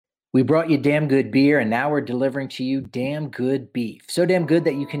We brought you damn good beer, and now we're delivering to you damn good beef. So damn good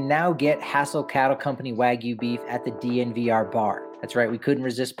that you can now get Hassel Cattle Company Wagyu beef at the DNVR bar. That's right, we couldn't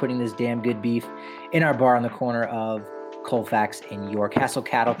resist putting this damn good beef in our bar on the corner of Colfax and York. Hassel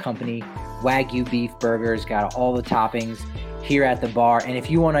Cattle Company Wagyu beef burgers got all the toppings here at the bar. And if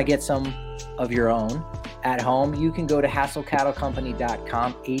you want to get some of your own at home, you can go to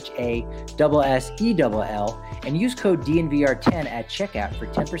HassellCattleCompany.com, HASSELL, and use code DNVR10 at checkout for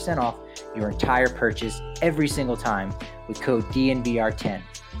 10% off your entire purchase every single time with code DNVR10.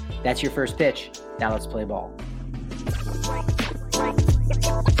 That's your first pitch. Now let's play ball.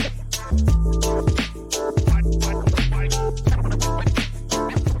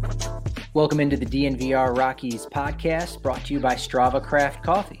 Welcome into the DNVR Rockies podcast, brought to you by Strava Craft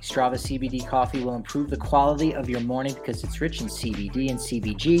Coffee. Strava CBD coffee will improve the quality of your morning because it's rich in CBD and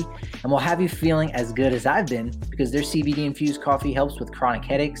CBG, and will have you feeling as good as I've been because their CBD-infused coffee helps with chronic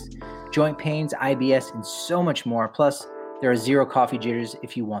headaches, joint pains, IBS, and so much more. Plus, there are zero coffee jitters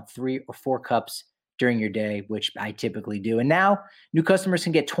if you want 3 or 4 cups during your day, which I typically do. And now, new customers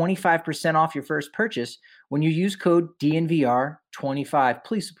can get 25% off your first purchase when you use code DNVR25.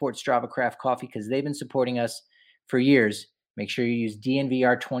 Please support Strava Craft Coffee because they've been supporting us for years. Make sure you use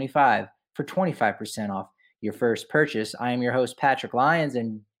DNVR25 for 25% off your first purchase. I am your host, Patrick Lyons,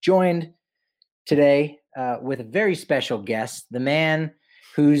 and joined today with a very special guest, the man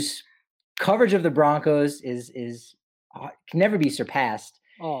whose coverage of the Broncos is can never be surpassed.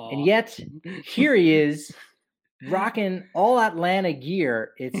 Aww. And yet, here he is, rocking all Atlanta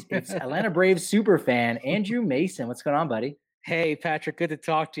gear. It's Atlanta Braves super fan, Andrew Mason. What's going on, buddy? Hey, Patrick, good to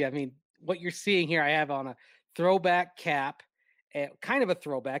talk to you. I mean, what you're seeing here, I have on a throwback cap, kind of a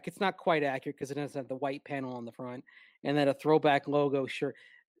throwback. It's not quite accurate because it doesn't have the white panel on the front, and then a throwback logo shirt.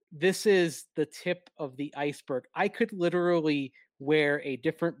 This is the tip of the iceberg. I could literally wear a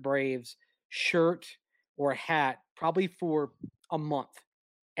different Braves shirt or hat probably for a month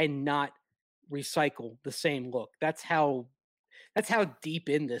and not recycle the same look. That's how deep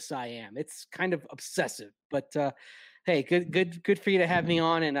in this I am. It's kind of obsessive, but hey, good for you to have me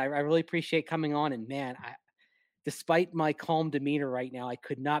on, and I really appreciate coming on. And man, despite my calm demeanor right now, I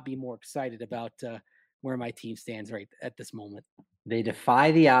could not be more excited about where my team stands right at this moment. They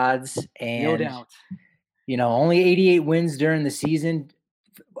defy the odds, and no doubt. You know, only 88 wins during the season.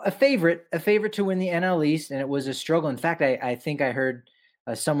 A favorite to win the NL East, and it was a struggle. In fact, I think I heard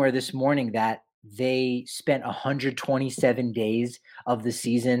somewhere this morning that they spent 127 days of the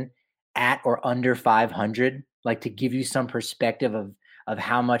season at or under 500, like to give you some perspective of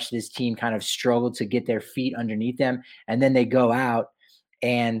how much this team kind of struggled to get their feet underneath them. And then they go out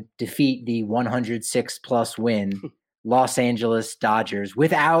and defeat the 106 plus win Los Angeles Dodgers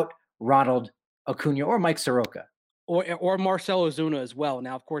without Ronald Acuna or Mike Soroka. Or Marcell Ozuna as well.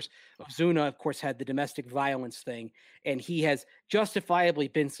 Now, of course, Ozuna, had the domestic violence thing, and he has justifiably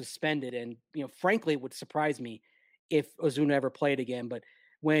been suspended. And, frankly, it would surprise me if Ozuna ever played again. But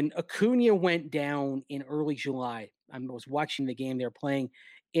when Acuna went down in early July, I was watching the game. They were playing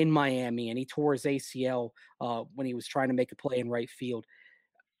in Miami, and he tore his ACL when he was trying to make a play in right field.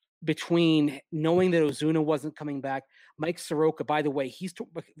 Between knowing that Ozuna wasn't coming back, Mike Soroka, by the way,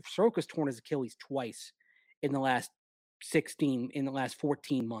 Soroka's torn his Achilles twice in the last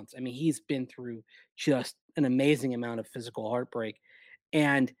 14 months. I mean, he's been through just an amazing amount of physical heartbreak.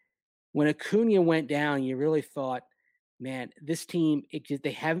 And when Acuna went down, you really thought, man, this team,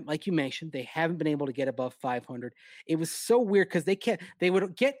 they haven't, like you mentioned, they haven't been able to get above 500. It was so weird because they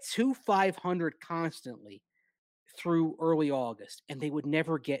would get to 500 constantly through early August, and they would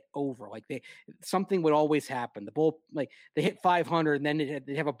never get over. Like something would always happen. They hit 500, and then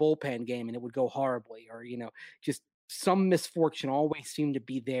they'd have a bullpen game, and it would go horribly, or just some misfortune always seemed to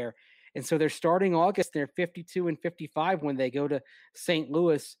be there. And so they're starting August. They're 52 and 55 when they go to St.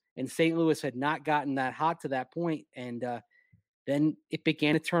 Louis, and St. Louis had not gotten that hot to that point, and then it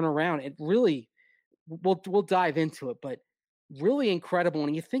began to turn around. It really, we'll dive into it, but really incredible.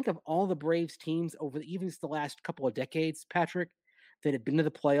 And you think of all the Braves teams over even the last couple of decades, Patrick, that have been to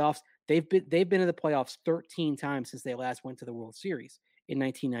the playoffs. They've been to the playoffs 13 times since they last went to the World Series in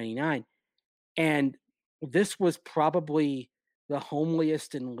 1999. And this was probably the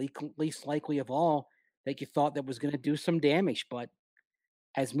homeliest and least likely of all that you thought that was going to do some damage. But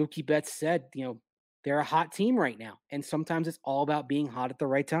as Mookie Betts said, they're a hot team right now. And sometimes it's all about being hot at the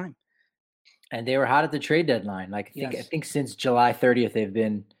right time. And they were hot at the trade deadline. I think since July 30th, they've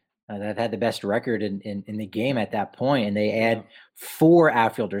been That had the best record in the game at that point, and they Yeah. add 4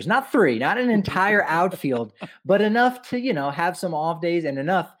 outfielders, not 3, not an entire outfield, but enough to, have some off days and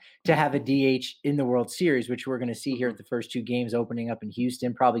enough to have a DH in the World Series, which we're gonna see here Mhm. at the first 2 games opening up in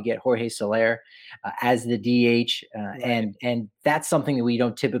Houston, probably get Jorge Soler, as the DH, Right. and that's something that we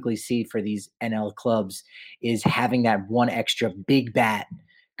don't typically see for these NL clubs, is having that one extra big bat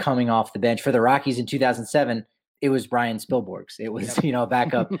coming off the bench. For the Rockies in 2007, it was Brian Spilborghs. It was, Yep. a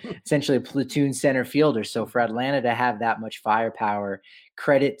backup, essentially a platoon center fielder. So for Mhm. Atlanta to have that much firepower,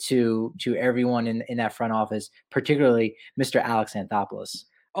 credit to everyone in that front office, particularly Mr. Alex Anthopoulos.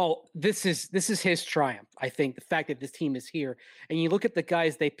 Oh, this is his triumph. I think the fact that this team is here, and you look at the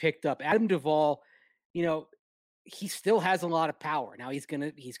guys they picked up. Adam Duvall, you know, he still has a lot of power. Now he's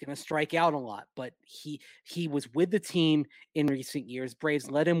gonna strike out a lot, but he was with the team in recent years.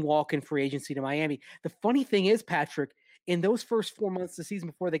 Braves let him walk in free agency to Miami. The funny thing is, Patrick, in those first 4 months of the season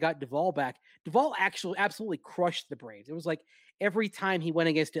before they got Duvall back, Duvall actually absolutely crushed the Braves. It was like every time he went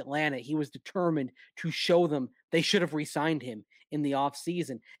against Atlanta, he was determined to show them they should have re-signed him in the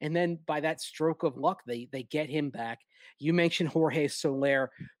offseason. And then by that stroke of luck, they get him back. You mentioned Jorge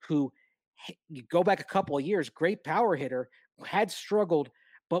Soler, who you go back a couple of years, great power hitter, had struggled,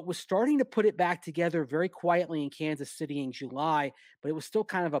 but was starting to put it back together very quietly in Kansas City in July. But it was still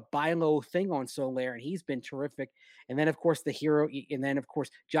kind of a buy low thing on Soler, and he's been terrific. And then, of course,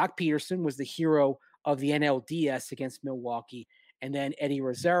 Jock Peterson was the hero of the NLDS against Milwaukee. And then Eddie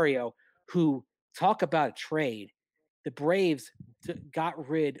Rosario, who talk about a trade. The Braves got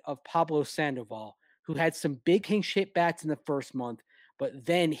rid of Pablo Sandoval, who had some big king shaped bats in the first month, but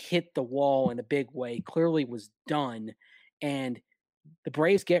then hit the wall in a big way, clearly was done. And the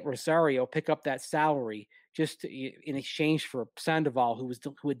Braves get Rosario, pick up that salary in exchange for Sandoval,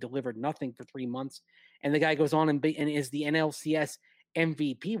 who had delivered nothing for 3 months. And the guy goes on and is the NLCS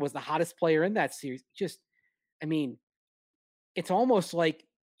MVP, was the hottest player in that series. I mean, it's almost like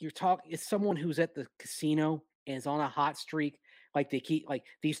it's someone who's at the casino and is on a hot streak. Like they keep like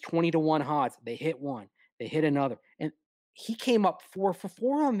these 20-1 hots. They hit one, they hit another. And he came up 4 for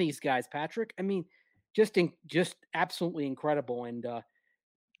 4 on these guys, Patrick. I mean, just absolutely incredible. And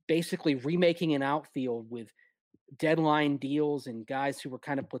basically remaking an outfield with deadline deals and guys who were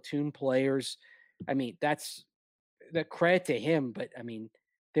kind of platoon players. I mean, that's the credit to him, but I mean,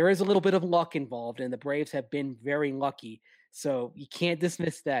 there is a little bit of luck involved, and the Braves have been very lucky. So you can't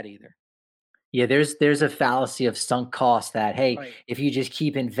dismiss that either. Yeah, there's a fallacy of sunk cost that, hey, Right. if you just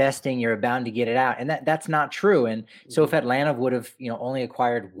keep investing, you're bound to get it out. And that's not true. And so Mhm. if Atlanta would have, only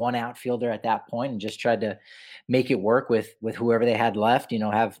acquired one outfielder at that point and just tried to make it work with whoever they had left,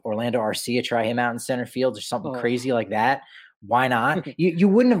 have Orlando Arcia try him out in center field or something Oh. crazy like that. Why not? You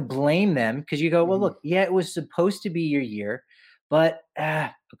wouldn't have blamed them because you go, well, Mhm. look, yeah, it was supposed to be your year, but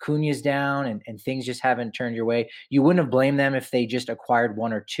Acuna's down and things just haven't turned your way. You wouldn't have blamed them if they just acquired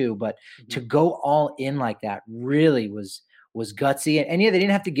one or two, but to Mhm. go all in like that really was gutsy. And yeah, they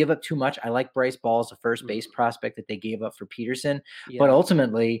didn't have to give up too much. I like Bryce Ball as a first base Mhm. prospect that they gave up for Peterson, but Yeah.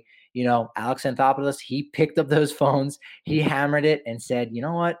 ultimately, Alex Anthopoulos, he picked up those phones, he hammered it and said, you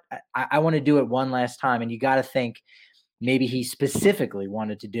know what, I want to do it one last time. And you got to think maybe he specifically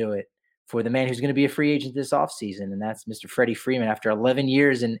wanted to do it for the man who's going to be a free agent this offseason, and that's Mr. Freddie Freeman. After 11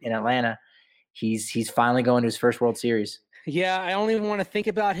 years in Atlanta, he's finally going to his first World Series. Yeah, I don't even want to think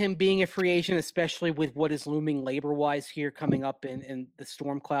about him being a free agent, especially with what is looming labor-wise here coming up in the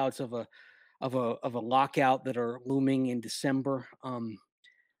storm clouds of a lockout that are looming in December.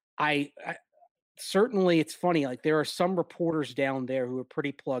 I certainly it's funny. Like there are some reporters down there who are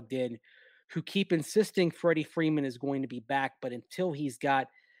pretty plugged in, who keep insisting Freddie Freeman is going to be back, but until he's got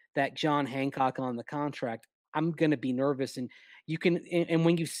that John Hancock on the contract, I'm going to be nervous. And and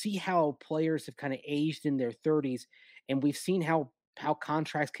when you see how players have kind of aged in their 30s, and we've seen how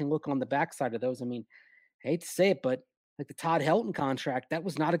contracts can look on the backside of those. I mean, I hate to say it, but like the Todd Helton contract, that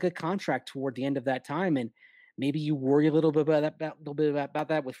was not a good contract toward the end of that time. And maybe you worry a little bit about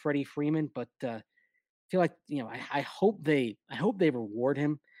that with Freddie Freeman, but feel like I hope they reward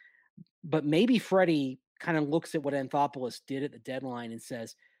him, but maybe Freddie kind of looks at what Anthopoulos did at the deadline and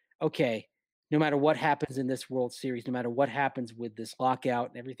says, "Okay, no matter what happens in this World Series, no matter what happens with this lockout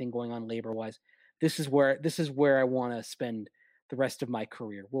and everything going on labor wise, this is where I want to spend the rest of my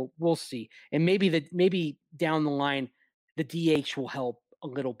career. We'll see, and maybe down the line, the DH will help a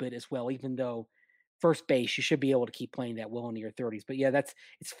little bit as well, even though." First base, you should be able to keep playing that well into your 30s. But yeah,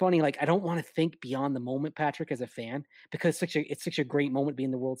 it's funny. Like I don't want to think beyond the moment, Patrick, as a fan, because it's such a great moment being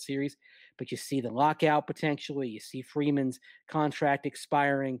in the World Series. But you see the lockout potentially, you see Freeman's contract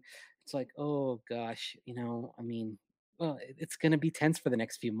expiring. It's like, oh gosh, I mean, well, it's going to be tense for the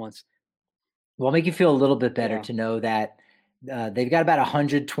next few months. Well, it'll make you feel a little bit better Yeah. to know that they've got about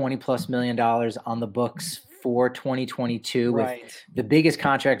 120 plus $1 million on the books for 2022, with Right. the biggest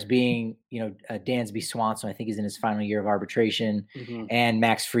contracts being, Dansby Swanson. I think he's in his final year of arbitration, Hmm. and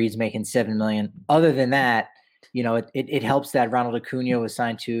Max Fried's making 7 million. Other than that, it helps that Ronald Acuna was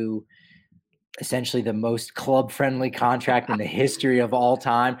signed to essentially the most club friendly contract in the history of all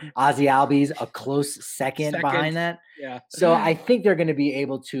time. Ozzy Albies a close second Second. behind that. Yeah. So I think they're going to be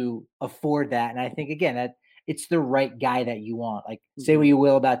able to afford that. And I think, again, that it's the right guy that you want. Like, say what Hmm. you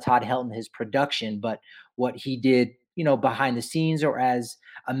will about Todd Helton, his production, but what he did, behind the scenes or as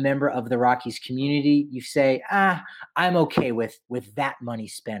a member of the Rockies community, you say, I'm okay with that money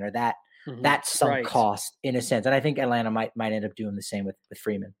spent, or Hmm. that sunk Right. cost, in a sense. And I think Atlanta might end up doing the same with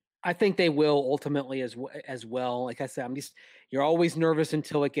Freeman. I think they will ultimately as well. Like I said, you're always nervous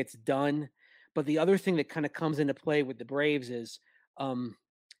until it gets done. But the other thing that kind of comes into play with the Braves is um,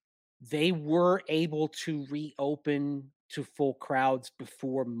 they were able to reopen to full crowds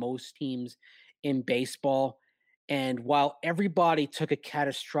before most teams in baseball. And while everybody took a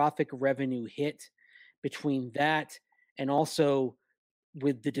catastrophic revenue hit between that and also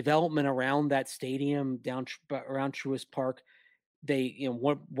with the development around that stadium around Truist Park,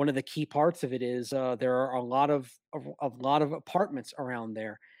 one of the key parts of it is there are a lot of apartments around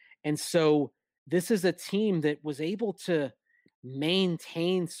there, and so this is a team that was able to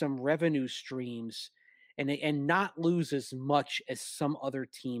maintain some revenue streams and not lose as much as some other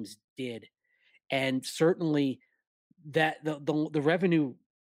teams did, and certainly that the revenue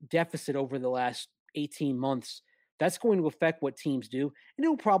deficit over the last 18 months, that's going to affect what teams do, and it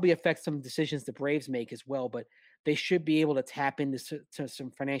will probably affect some decisions the Braves make as well, but they should be able to tap into to some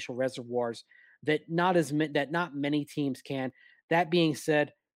financial reservoirs that not many teams can. That being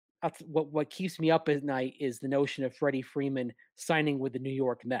said, what keeps me up at night is the notion of Freddie Freeman signing with the New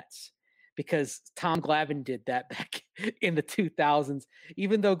York Mets, because Tom Glavine did that back in the 2000s.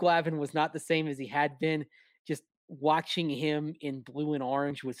 Even though Glavine was not the same as he had been, just watching him in blue and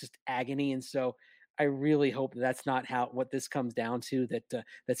orange was just agony. And so I really hope that's not what this comes down to.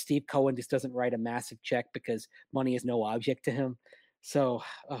 That Steve Cohen just doesn't write a massive check because money is no object to him. So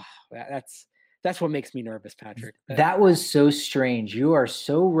that's what makes me nervous, Patrick. That was so strange. You are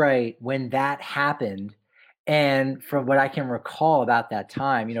so right when that happened. And from what I can recall about that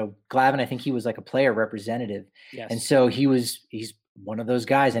time, Glavin, I think he was like a player representative. And Yes. so he's one of those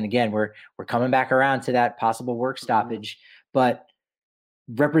guys. And again, we're coming back around to that possible work Mhm. stoppage, but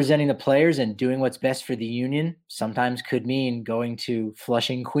representing the players and doing what's best for the union sometimes could mean going to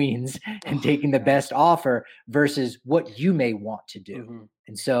Flushing, Queens and Oh, taking the yeah. best offer versus what you may want to do. Mhm.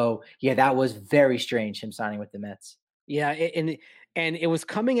 And so, yeah, that was very strange, him signing with the Mets. Yeah, and it was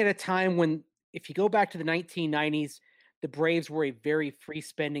coming at a time when, if you go back to the 1990s, the Braves were a very free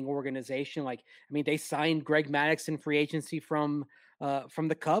spending organization. Like, I mean, they signed Greg Maddux in free agency from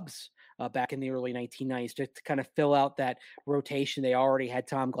the Cubs back in the early 1990s to kind of fill out that rotation. They already had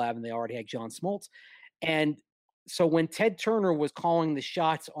Tom Glavine, they already had John Smoltz, and so when Ted Turner was calling the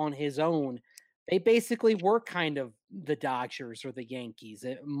shots on his own, they basically were kind of the Dodgers or the Yankees.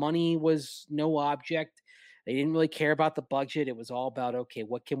 Money was no object. They didn't really care about the budget. It was all about, okay,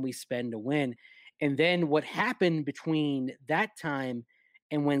 what can we spend to win? And then what happened between that time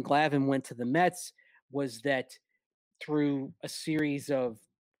and when Glavine went to the Mets was that through a series of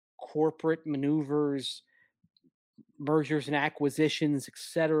corporate maneuvers, mergers and acquisitions,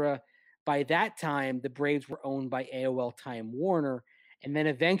 etc. By that time, the Braves were owned by AOL Time Warner, and then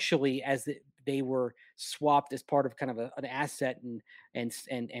eventually, they were swapped as part of kind of an asset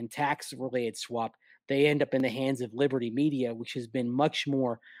and tax related swap, they end up in the hands of Liberty Media, which has been much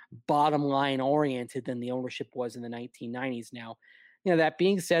more bottom line oriented than the ownership was in the 1990s. Now, that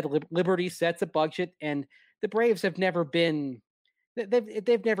being said, Liberty sets a budget, and the Braves have never been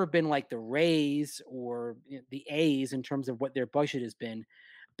they've never been like the Rays or the A's in terms of what their budget has been,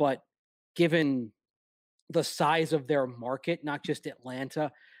 but given the size of their market, not just Atlanta,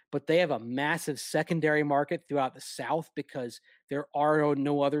 but they have a massive secondary market throughout the South because there are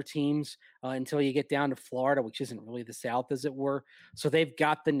no other teams until you get down to Florida, which isn't really the South, as it were. So they've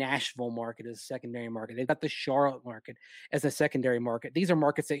got the Nashville market as a secondary market. They've got the Charlotte market as a secondary market. These are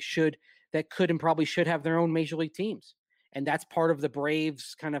markets that could and probably should have their own major league teams, and that's part of the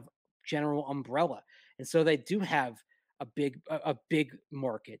Braves' kind of general umbrella. And so they do have a big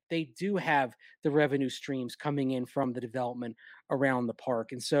market. They do have the revenue streams coming in from the development around the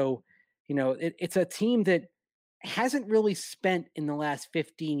park. And so, it's a team that hasn't really spent in the last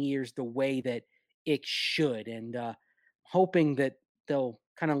 15 years the way that it should. And hoping that they'll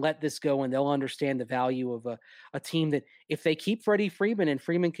kind of let this go, and they'll understand the value of a team that, if they keep Freddie Freeman and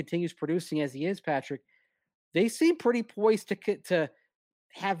Freeman continues producing as he is, Patrick, they seem pretty poised to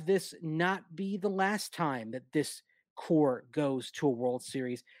have this not be the last time that this core goes to a World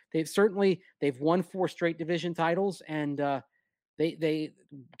Series. They've won 4 straight division titles, and they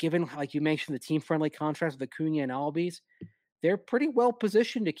given, like you mentioned, the team friendly contrast with Acuna and Albies, they're pretty well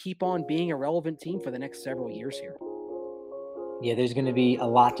positioned to keep on being a relevant team for the next several years here. Yeah, there's going to be a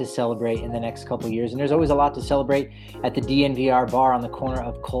lot to celebrate in the next couple of years. And there's always a lot to celebrate at the DNVR bar on the corner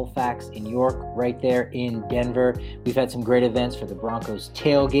of Colfax and York, right there in Denver. We've had some great events for the Broncos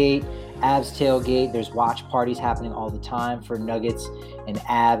tailgate, Avs tailgate. There's watch parties happening all the time for Nuggets and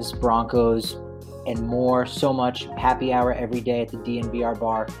Avs, Broncos, and more. So much happy hour every day at the DNVR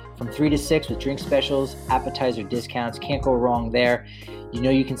bar from 3 to 6 with drink specials, appetizer discounts. Can't go wrong there. You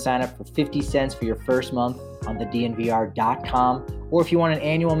know you can sign up for 50 cents for your first month on the DNVR.com. Or if you want an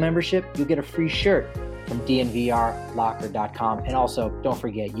annual membership, you'll get a free shirt from DNVRlocker.com. And also, don't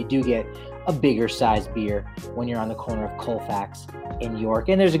forget, you do get a bigger size beer when you're on the corner of Colfax and York.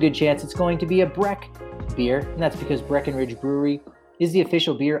 And there's a good chance it's going to be a Breck beer. And that's because Breckenridge Brewery is the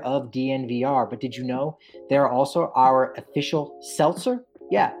official beer of DNVR. But did you know they're also our official seltzer?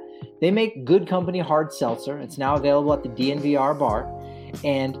 Yeah, they make Good Company hard seltzer. It's now available at the DNVR bar.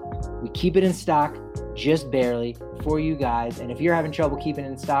 And we keep it in stock just barely for you guys. And if you're having trouble keeping it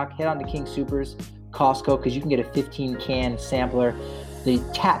in stock, head on to King Soopers, Costco, because you can get a 15-can sampler, the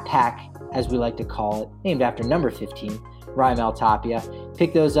Tap Pack, as we like to call it, named after number 15, Raimel Tapia.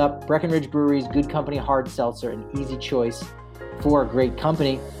 Pick those up. Breckenridge Brewery's Good Company hard seltzer, an easy choice for a great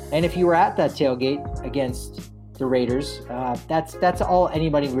company. And if you were at that tailgate against the Raiders, that's all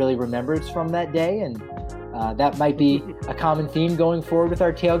anybody really remembers from that day. And that might be a common theme going forward with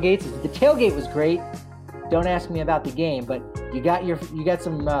our tailgates. The tailgate was great. Don't ask me about the game, but you got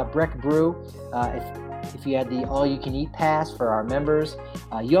some Breck Brew. If you had the all-you-can-eat pass for our members,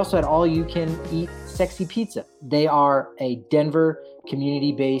 you also had all-you-can-eat Sexy Pizza. They are a Denver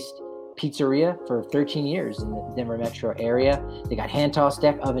community-based pizzeria for 13 years in the Denver metro area. They got hand-tossed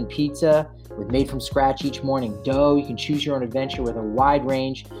deck oven pizza with made-from-scratch each morning dough. You can choose your own adventure with a wide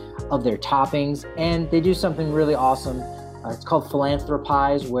range of their toppings, and they do something really awesome. It's called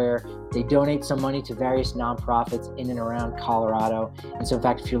Philanthropies, where they donate some money to various nonprofits in and around Colorado. And so, in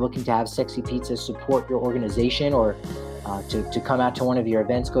fact, if you're looking to have Sexy Pizza support your organization or to come out to one of your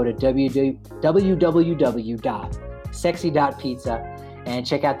events, go to www.sexy.pizza and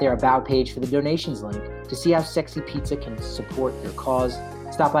check out their About page for the donations link to see how Sexy Pizza can support your cause.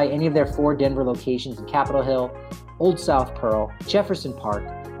 Stop by any of their 4 Denver locations in Capitol Hill, Old South Pearl, Jefferson Park,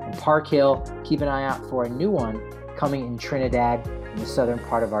 and Park Hill. Keep an eye out for a new one coming in Trinidad, in the southern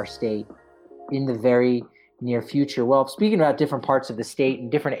part of our state, in the very near future. Well, speaking about different parts of the state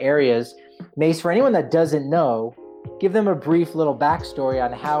and different areas, Mace, for anyone that doesn't know, give them a brief little backstory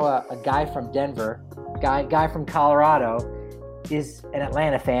on how a guy from Denver, guy from Colorado, is an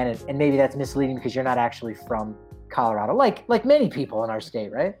Atlanta fan, and maybe that's misleading because you're not actually from Colorado, like many people in our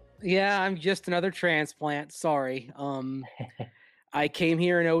state, right? Yeah, I'm just another transplant. Sorry. I came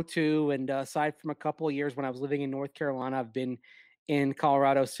here in '02, and aside from a couple of years when I was living in North Carolina, I've been in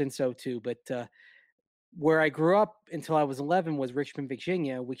Colorado since '02. But where I grew up until I was 11 was Richmond,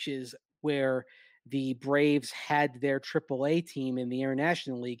 Virginia, which is where the Braves had their AAA team in the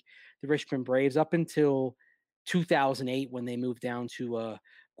International League, the Richmond Braves, up until 2008 when they moved down to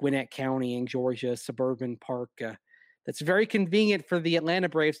Gwinnett County in Georgia, suburban park. That's very convenient for the Atlanta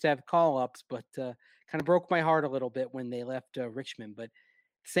Braves to have call-ups, but kind of broke my heart a little bit when they left Richmond. But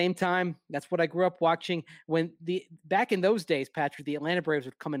same time, that's what I grew up watching. When back in those days, Patrick, the Atlanta Braves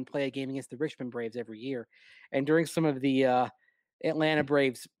would come and play a game against the Richmond Braves every year. And during some of the Atlanta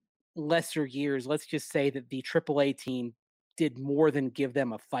Braves lesser years, let's just say that the AAA team did more than give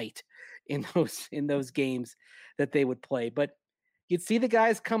them a fight in those games that they would play. But you'd see the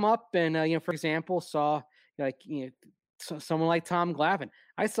guys come up and for example, saw someone like Tom Glavine.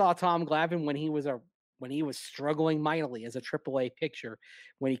 I saw Tom Glavine when he was struggling mightily as a AAA pitcher,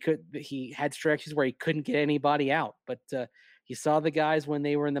 when he had stretches where he couldn't get anybody out. But you saw the guys when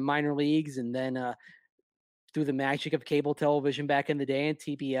they were in the minor leagues, and then through the magic of cable television back in the day and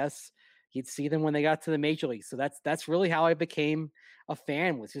TBS, you'd see them when they got to the major leagues. So that's really how I became a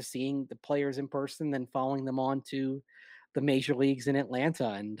fan, was just seeing the players in person, then following them on to the major leagues in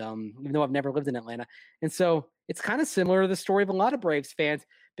Atlanta. And even though I've never lived in Atlanta, and so it's kind of similar to the story of a lot of Braves fans,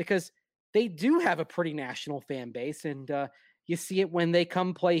 because they do have a pretty national fan base, and you see it when they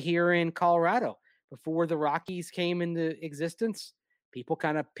come play here in Colorado. Before the Rockies came into existence, people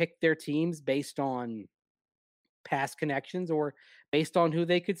kind of picked their teams based on past connections or based on who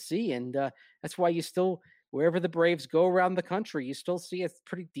they could see. And that's why you still, wherever the Braves go around the country, you still see a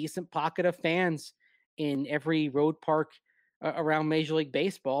pretty decent pocket of fans in every road park around Major League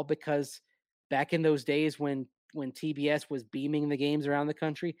Baseball, because back in those days when TBS was beaming the games around the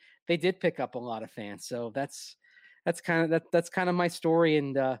country, they did pick up a lot of fans. So that's kind of my story.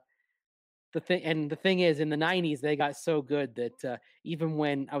 And the thing is, in the '90s, they got so good that even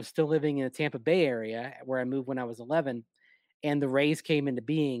when I was still living in the Tampa Bay area, where I moved when I was 11, and the Rays came into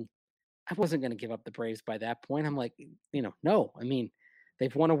being, I wasn't going to give up the Braves by that point. I'm like, no. I mean,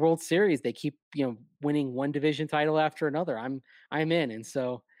 they've won a World Series. They keep, winning one division title after another. I'm in, and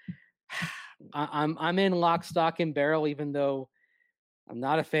so I'm in lock, stock, and barrel. Even though I'm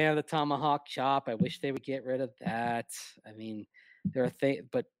not a fan of the tomahawk chop, I wish they would get rid of that. I mean, there are things,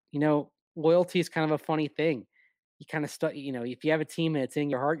 but loyalty is kind of a funny thing. You kind of stuck. If you have a team and it's in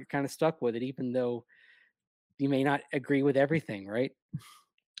your heart, you're kind of stuck with it, even though you may not agree with everything, right?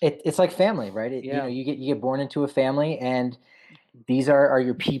 It's like family, right? Yeah. You get born into a family, and these are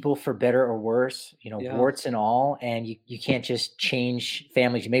your people for better or worse, Yeah. warts and all, and you can't just change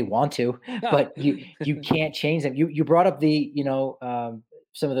families. You may want to, but you can't change them. You brought up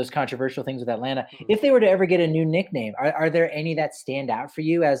some of those controversial things with Atlanta. Mhm. If they were to ever get a new nickname, are there any that stand out for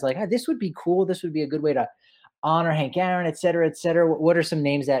you as like, "Oh, this would be cool. This would be a good way to honor Hank Aaron, et cetera, et cetera." What are some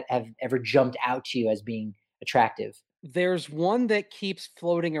names that have ever jumped out to you as being attractive? There's one that keeps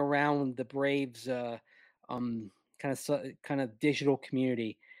floating around the Braves, kind of digital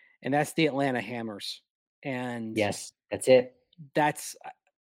community, and that's the Atlanta Hammers. And Yes, that's it. that's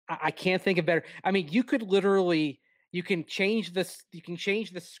I can't think of better. I mean, you could literally you can change the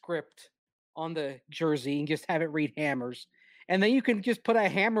script on the jersey and just have it read Hammers, and then you can just put a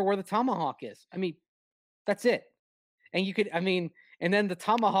hammer where the tomahawk is. I mean, that's it. And you could, I mean, and then the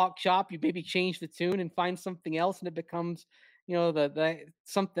tomahawk chop, you maybe change the tune and find something else, and it becomes, the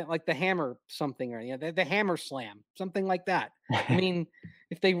something like the hammer something, or the hammer slam, something like that. I mean,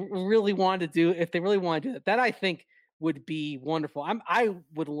 if they really want to do that, I think would be wonderful. I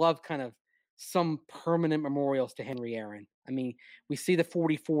would love kind of some permanent memorials to Henry Aaron. I mean, we see the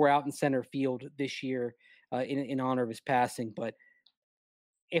 44 out in center field this year in honor of his passing, but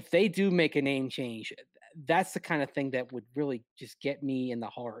if they do make a name change, that's the kind of thing that would really just get me in the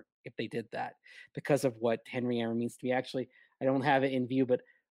heart if they did that, because of what Henry Aaron means to me. Actually, I don't have it in view, but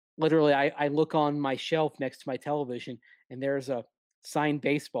literally, I look on my shelf next to my television, and there's a signed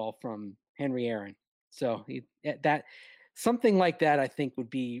baseball from Henry Aaron. So that something like that, I think would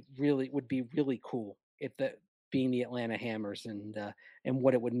be really cool if the being the Atlanta Hammers, and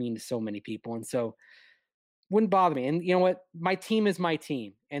what it would mean to so many people. And so wouldn't bother me. And you know what? My team is my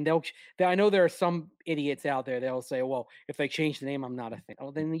team. And I know there are some idiots out there that'll say, well, if they change the name, I'm not a fan. Oh,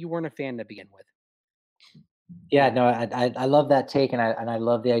 then you weren't a fan to begin with. Yeah, no, I love that take, and I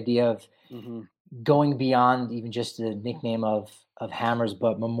love the idea of Hmm. going beyond even just the nickname of Hammers,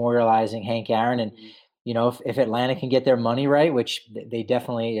 but memorializing Hank Aaron. And Hmm. if Atlanta can get their money right, which they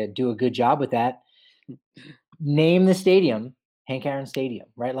definitely do a good job with that, name the stadium Hank Aaron Stadium,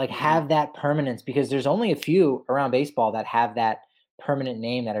 right? Like Hmm. have that permanence, because there's only a few around baseball that have that permanent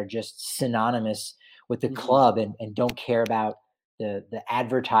name that are just synonymous with the Hmm. club, and don't care about the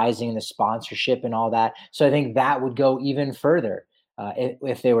advertising and the sponsorship and all that. So I think that would go even further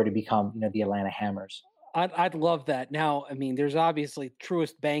if they were to become the Atlanta Hammers. I'd love that. Now, I mean, there's obviously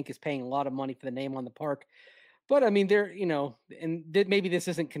Truist Bank is paying a lot of money for the name on the park. But I mean, maybe this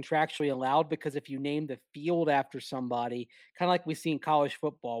isn't contractually allowed, because if you name the field after somebody, kind of like we see in college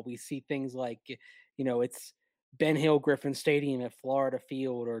football, we see things like, it's Ben Hill Griffin Stadium at Florida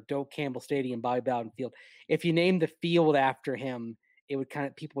Field, or Doak Campbell Stadium, Bobby Bowden Field. If you name the field after him, it would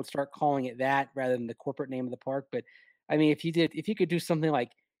people would start calling it that rather than the corporate name of the park. But I mean, if you could do something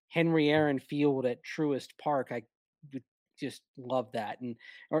like Henry Aaron Field at Truist Park, I would just love that. And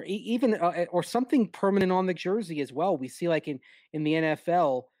even or something permanent on the jersey as well. We see, like in the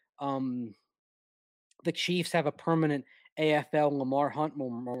NFL, um, the Chiefs have a permanent AFL Lamar Hunt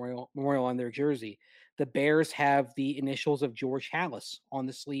memorial on their jersey. The Bears have the initials of George Halas on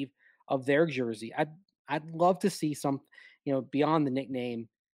the sleeve of their jersey. I'd love to see some, beyond the nickname,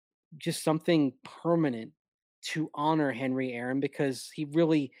 just something permanent to honor Henry Aaron, because he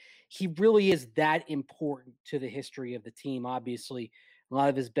really is that important to the history of the team. Obviously, a lot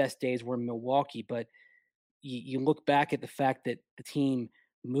of his best days were in Milwaukee, but you look back at the fact that the team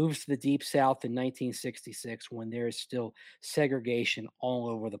moves to the Deep South in 1966, when there is still segregation all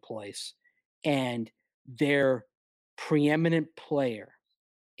over the place, and their preeminent player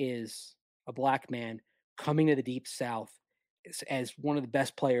is a black man coming to the Deep South as one of the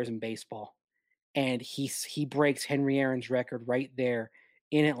best players in baseball. and he breaks Henry Aaron's record right there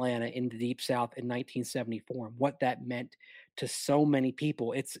in Atlanta in the Deep South in 1974, and what that meant to so many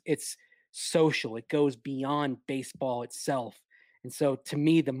people. It's social. It goes beyond baseball itself. And so to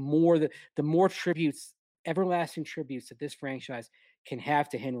me, the more tributes, everlasting tributes that this franchise can have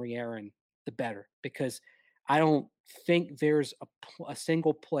to Henry Aaron, the better. Because I don't think there's a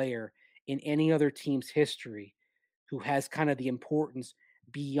single player in any other team's history who has kind of the importance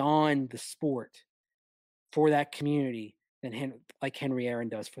beyond the sport for that community than like Henry Aaron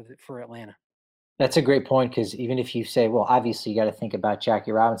does for Atlanta. That's a great point because even if you say, well, obviously you got to think about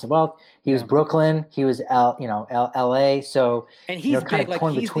Jackie Robinson. Well, he was Yeah, Brooklyn, he was LA, so and he's kind big. of Like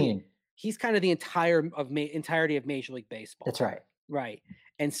torn between. he's kind of the entirety of Major League Baseball, That's right. right?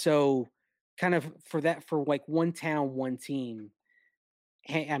 And so, kind of for like one town, one team.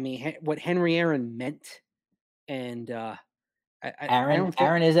 I mean, what Henry Aaron meant, and I Aaron don't think.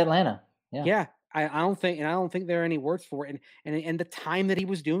 Aaron is Atlanta. Yeah. Yeah, I don't think there are any words for it, and the time that he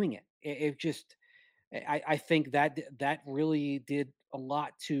was doing it, it just I think that really did a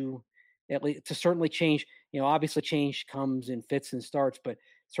lot to at least to certainly change. Obviously change comes in fits and starts, but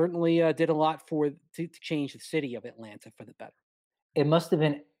certainly did a lot to change the city of Atlanta for the better. It must have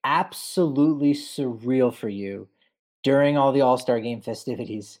been absolutely surreal for you during all the All-Star game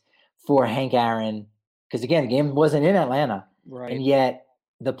festivities for Hank Aaron, because again, the game wasn't in Atlanta, and Right. yet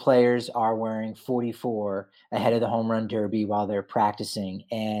the players are wearing 44 ahead of the home run derby while they're practicing,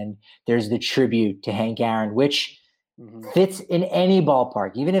 and there's the tribute to Hank Aaron, which Hmm. fits in any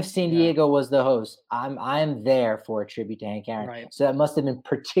ballpark. Even if San Yeah. Diego was the host, I'm there for a tribute to Hank Aaron. Right. So that must have been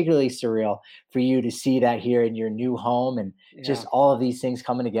particularly surreal for you to see that here in your new home and just Yeah. all of these things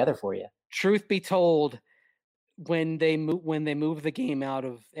coming together for you. Truth be told, when they move the game out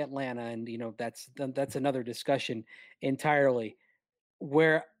of Atlanta, and that's another discussion entirely.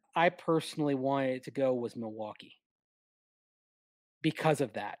 Where I personally wanted it to go was Milwaukee because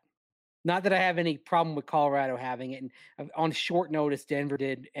of that. Not that I have any problem with Colorado having it, and on short notice, Denver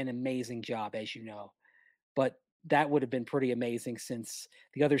did an amazing job, as you know. But that would have been pretty amazing since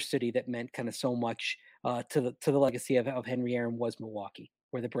the other city that meant kind of so much to the legacy of Henry Aaron was Milwaukee,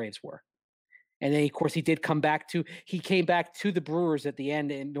 where the Braves were. And then, of course, he came back to the Brewers at the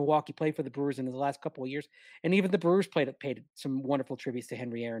end, and Milwaukee played for the Brewers in the last couple of years. And even the Brewers paid some wonderful tributes to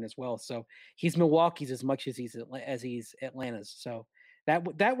Henry Aaron as well. So he's Milwaukee's as much as he's Atlanta's. So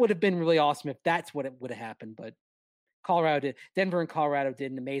that would have been really awesome if that's what it would have happened. But Denver and Colorado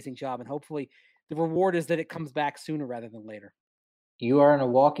did an amazing job, and hopefully the reward is that it comes back sooner rather than later. You are a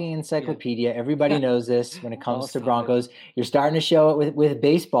walking Yeah. encyclopedia. Everybody knows this when it Oh, comes to stop it. Broncos. You're starting to show it with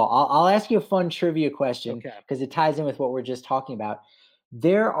baseball. I'll ask you a fun trivia question Okay. because it ties in with what we're just talking about.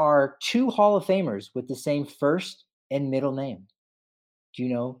 There are two Hall of Famers with the same first and middle name. Do you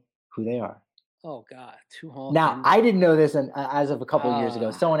know who they are? Oh God, 2 Hall of Now, Famers. I didn't know this as of a couple years ago.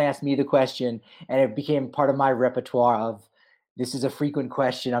 Ah. Someone asked me the question, and it became part of my repertoire of this is a frequent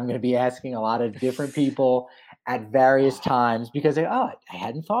question I'm going to be asking a lot of different people at various Oh. times because I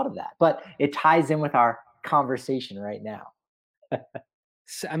hadn't thought of that. But it ties in with our conversation right now.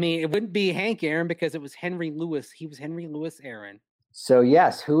 I mean, it wouldn't be Hank Aaron because it was Henry Lewis. He was Henry Lewis Aaron. So,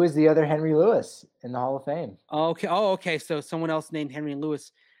 yes, who is the other Henry Lewis in the Hall of Fame? Okay. Oh, okay. So someone else named Henry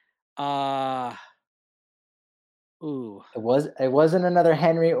Lewis. Uh ooh. It wasn't another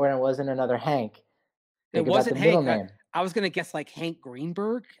Henry or it wasn't another Hank. It Think about the wasn't middle Hank. I, name. I was gonna guess like Hank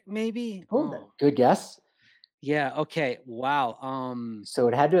Greenberg, maybe. Oh, Oh, good guess. yeah. Okay. Wow. So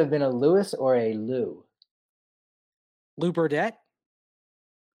it had to have been a Lewis or a Lou. Lou Burdett.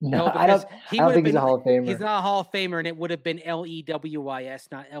 No, No, I because don't. I don't think he's a Hall of he's Famer. not a Hall of Famer, and it would have been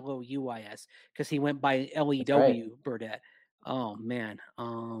Leweis, not Louis, because he went by That's right. Lew Burdett. Oh man.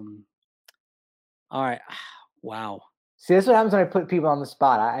 All right. Wow. See, that's what happens when I put people on the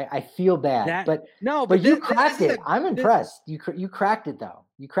spot. I feel bad, That but no, but but you this cracked is it. a I'm this impressed. You cracked it though.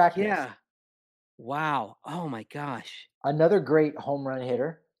 You cracked this. yeah. Wow. Oh my gosh. Another great home run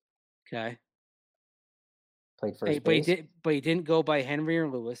hitter. Okay. Played Hey, first base. but he didn't go by Henry or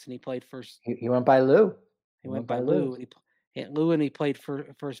Lewis, and he played first. He went by Lou. He He went went by by Lou. Lou, and Lou, and he played for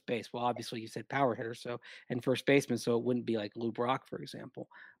first base. Well, obviously, you said power hitter, so and first baseman, so it wouldn't be like Lou Brock, for example.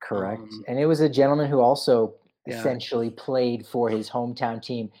 Correct. Um, And it was a gentleman who also yeah, essentially played for his hometown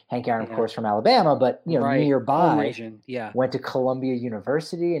team. Hank Aaron, of yeah, course, from Alabama, but right. Home nearby region, yeah. went to Columbia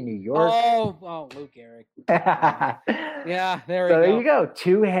University in New York. Oh, Lou Gehrig. Yeah, yeah. There we So there you go. go.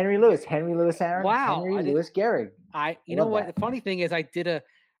 Two Henry Lewis. Henry Lewis Aaron, Wow, Henry Lewis Gehrig. you I know love what? that. The funny thing is, I did a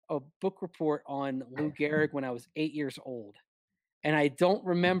book report on Lou Gehrig when I was 8 years old, and I don't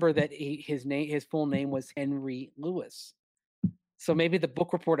remember that his full name was Henry Lewis. So maybe the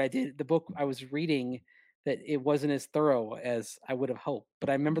book I was reading, that it wasn't as thorough as I would have hoped. But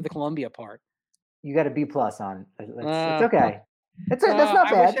I remember the Columbia part. You got a B plus on. It's Uh, okay. That's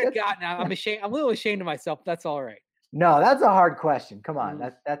not I wish bad. I'd gotten. I'm ashamed. I'm a little ashamed of myself. That's all right. No, that's a hard question. Come on,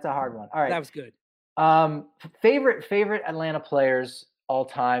 Mm, that's a hard one. All right. that was good. Favorite Atlanta players all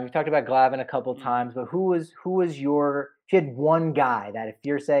time. We talked about Glavin a couple Mm, times, but who was your? If you had one guy that if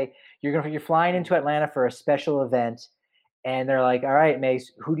you're flying into mm. Atlanta for a special event, and they're like, all right,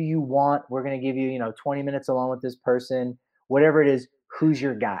 Mace, who do you want? We're gonna give you 20 minutes alone with this person, whatever it is. Who's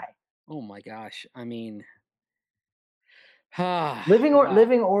your guy? Oh my gosh. I mean, wow. Living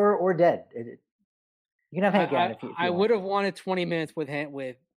or dead. You can have Hank Aaron if I you want. would have wanted 20 minutes with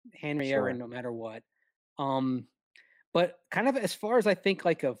Henry Aaron Sure. no matter what. Um, but kind of as far as I think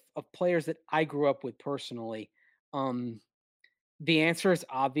like of players that I grew up with personally, um, the answer is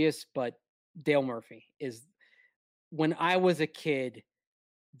obvious, but Dale Murphy is when I was a kid,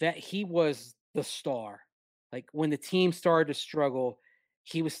 that he was the star. Like when the team started to struggle,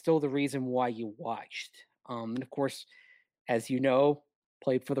 he was still the reason why you watched. And of course, as you know,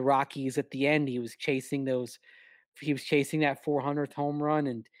 played for the Rockies at the end. He was chasing that 400th home run,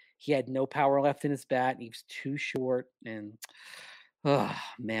 and he had no power left in his bat. And he was too short, and oh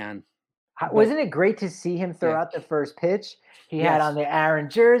man. But Wasn't it great to see him throw yeah, out the first pitch? He had on yes, the Aaron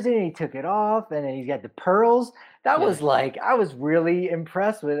jersey and he took it off, and then he's got the pearls. That yeah. was like I was really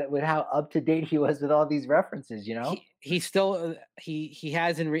impressed with how up to date he was with all these references. He still he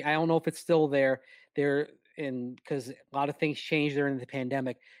hasn't. I don't know if it's still there, and because a lot of things changed during the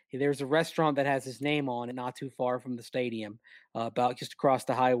pandemic. There's a restaurant that has his name on it, not too far from the stadium, about just across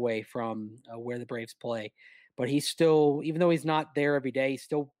the highway from where the Braves play. But he's still, even though he's not there every day, he's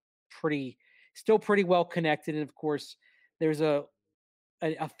pretty still pretty well connected. And of course, there's a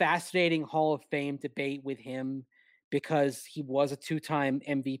fascinating Hall of Fame debate with him because he was a two-time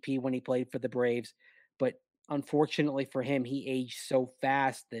MVP when he played for the Braves, but unfortunately for him, he aged so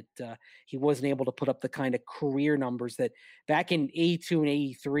fast that he wasn't able to put up the kind of career numbers that back in 82 and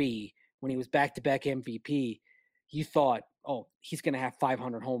 83, when he was back-to-back MVP, you thought, oh, he's going to have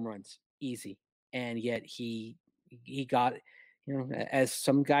 500 home runs easy. And yet he got, as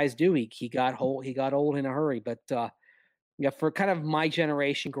some guys do, he got old in a hurry. But yeah, for kind of my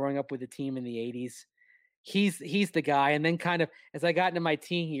generation growing up with the team in the 80s, he's the guy. And then kind of as I got into my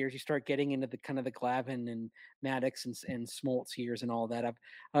teen years, you start getting into the kind of the Glavin and Maddox and Smoltz years and all that.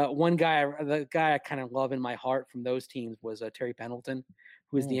 The guy I kind of love in my heart from those teams was Terry Pendleton,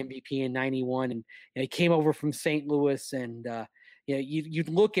 who was the Mm. MVP in '91, and he came over from St. Louis. And you'd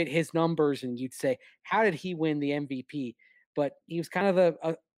look at his numbers and you'd say, how did he win the MVP? But he was kind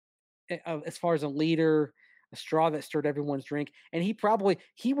of as far as a leader, a straw that stirred everyone's drink. And he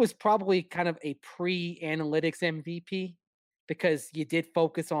was probably kind of a pre-analytics MVP because you did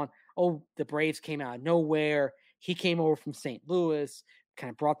focus on, oh, the Braves came out of nowhere. He came over from St. Louis,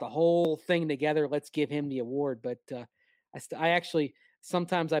 kind of brought the whole thing together. Let's give him the award. But I actually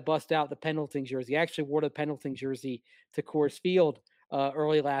sometimes I bust out the Pendleton jersey. I actually wore the Pendleton jersey to Coors Field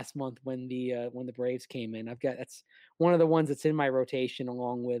early last month when the Braves came in. That's one of the ones that's in my rotation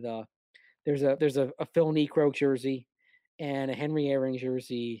along with there's a Phil Niekro jersey and a Henry Aaron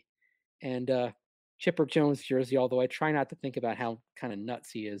jersey and Chipper Jones jersey, although I try not to think about how kind of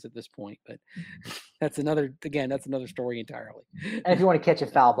nuts he is at this point, but that's another story entirely. And if you want to catch a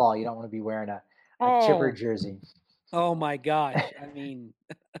foul ball, you don't want to be wearing a chipper Oh, jersey. oh my gosh. I mean,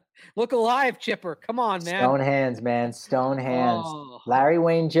 look alive, Chipper. Come on, man. Stone hands, man. Stone hands. Oh. Larry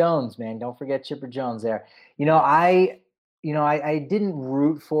Wayne Jones, man. Don't forget Chipper Jones there. I didn't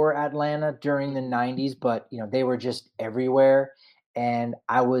root for Atlanta during the Mhm. 90s, but they were just everywhere. And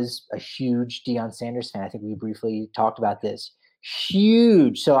I was a huge Deion Sanders fan. I think we briefly talked about this.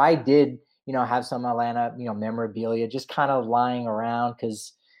 Huge. So I did, have some Atlanta, memorabilia just kind of lying around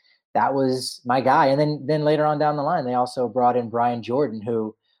because that was my guy. And then later on down the line, they also brought in Brian Jordan,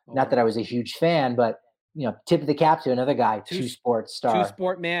 who not Oh, that I was a huge fan, but tip of the cap to another guy, two two sports two star.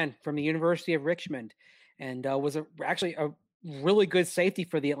 sport man from the University of Richmond, and was actually a really good safety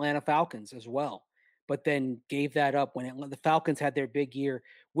for the Atlanta Falcons as well. But then gave that up when the Falcons had their big year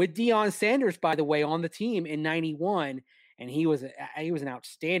with Deion Sanders, by the way, on the team in '91, and he was an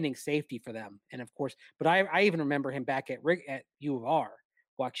outstanding safety for them. And of course, but I even remember him back at U of R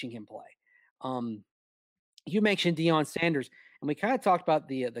watching him play. Um, you mentioned Deion Sanders, and we kind of talked about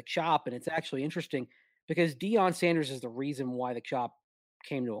the chop, and it's actually interesting because Deion Sanders is the reason why the chop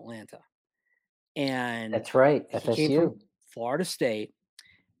came to Atlanta, and That's right, he came from FSU. Florida State.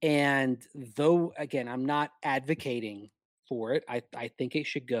 And though again, I'm not advocating for it, I think it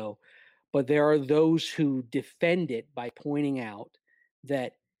should go, but there are those who defend it by pointing out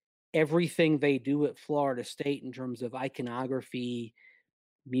that everything they do at Florida State in terms of iconography,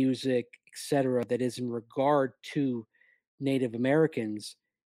 music, etc., that is in regard to Native Americans,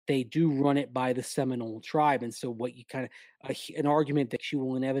 they do run it by the Seminole tribe. And so, what you kind of an argument that you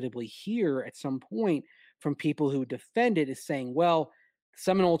will inevitably hear at some point from people who defend it is saying, well, the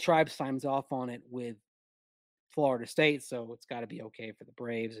Seminole tribe signs off on it with Florida State, so it's got to be okay for the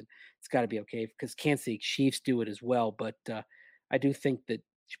Braves, and it's got to be okay because Kansas City Chiefs do it as well. But I do think that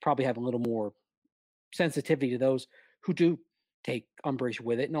you should probably have a little more sensitivity to those who do take umbrage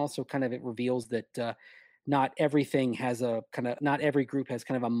with it, and also kind of it reveals that not everything has not every group has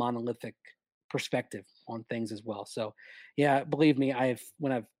kind of a monolithic perspective on things as well. So, yeah, believe me,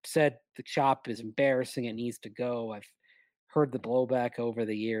 when I've said the Chop is embarrassing, it needs to go. I've heard the blowback over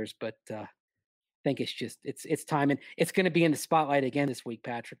the years, but think it's time, and it's going to be in the spotlight again this week,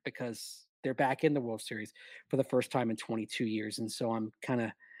 Patrick, because they're back in the World Series for the first time in 22 years, and so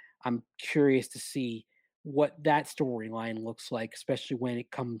I'm curious to see what that storyline looks like, especially when it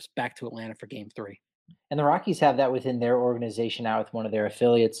comes back to Atlanta for Game 3. And the Rockies have that within their organization now with one of their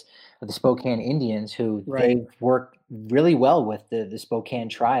affiliates, the Spokane Indians, who they've worked really well with the Spokane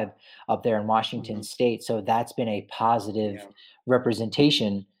tribe up there in Washington State. So that's been a positive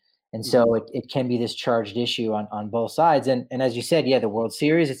representation. And so it can be this charged issue on both sides. And as you said, the World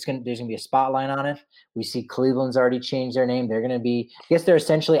Series, there's going to be a spotlight on it. We see Cleveland's already changed their name. They're going to be, I guess they're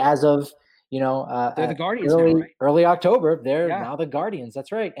essentially, as of, they're the Guardians early October, they're now the Guardians.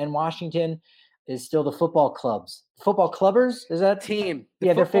 That's right. And Washington is still the football clubs. Football clubbers? Is that team?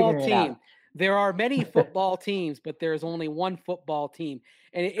 They're figuring it out. There are many football teams, but there's only one football team.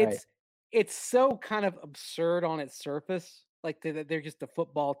 And it's so kind of absurd on its surface. Like they're just a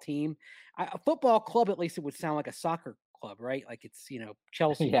football team. A football club, at least it would sound like a soccer club, right? Like it's,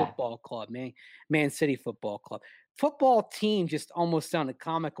 Chelsea Football Club, Man City Football Club. Football team just almost sounded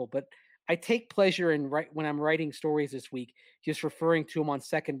comical, but I take pleasure in when I'm writing stories this week, just referring to them on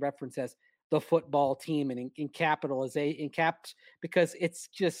second reference as the football team and in caps, because it's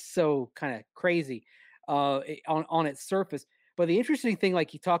just so kind of crazy on its surface. But the interesting thing,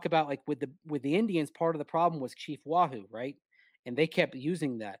 like you talk about, like with the Indians, part of the problem was Chief Wahoo, right? And they kept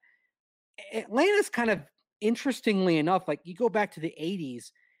using that. Atlanta's kind of, interestingly enough, like you go back to the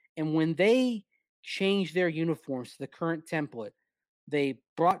 80s, and when they changed their uniforms to the current template, they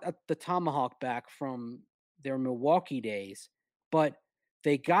brought the tomahawk back from their Milwaukee days, but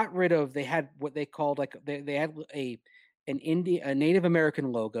they had what they called they had a Native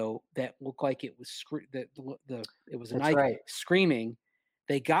American logo that looked like it was it was an icon screaming.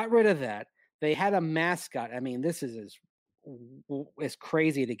 They got rid of that. They had a mascot. I mean, this is as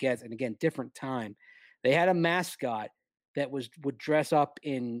crazy to get, and again, different time. They had a mascot that would dress up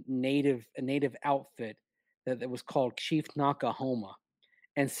in a native outfit that was called Chief Nakahoma,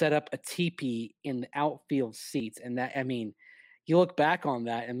 and set up a teepee in the outfield seats. And that, I mean, you look back on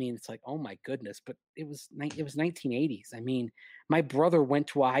that, I mean, it's like, oh my goodness, but it was 1980s. I mean, my brother went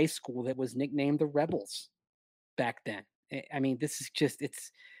to a high school that was nicknamed the Rebels back then. I mean, this is just, it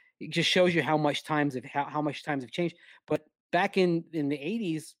just shows you how much times have changed. But back in the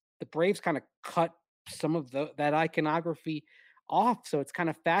 80s, the Braves kind of cut some of that iconography off. So it's kind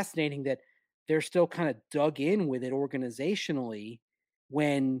of fascinating that they're still kind of dug in with it organizationally,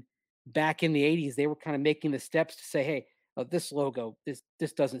 when back in the 80s, they were kind of making the steps to say, hey, this logo, this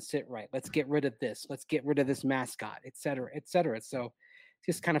doesn't sit right. Let's get rid of this. Let's get rid of this mascot, et cetera, et cetera. So it's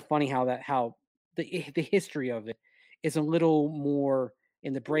just kind of funny how the history of it is a little more,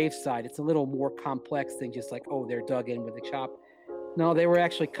 in the Braves side, it's a little more complex than just like, oh, they're dug in with the Chop. No, they were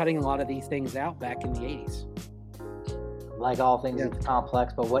actually cutting a lot of these things out back in the 80s. Like all things, it's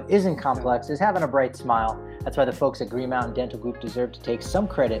complex, but what isn't complex is having a bright smile. That's why the folks at Green Mountain Dental Group deserve to take some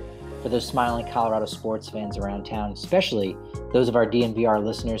credit for those smiling Colorado sports fans around town, especially those of our DNVR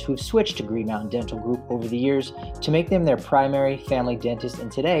listeners who've switched to Green Mountain Dental Group over the years to make them their primary family dentist.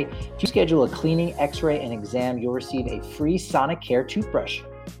 And today, if you schedule a cleaning, x-ray, and exam, you'll receive a free Sonicare toothbrush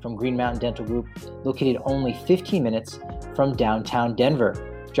from Green Mountain Dental Group, located only 15 minutes from downtown Denver.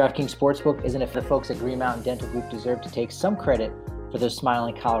 DraftKings Sportsbook isn't if the folks at Green Mountain Dental Group deserve to take some credit for those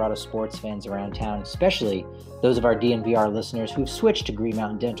smiling Colorado sports fans around town, especially those of our DNVR listeners who've switched to Green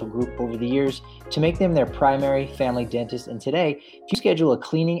Mountain Dental Group over the years to make them their primary family dentist. And today, if you schedule a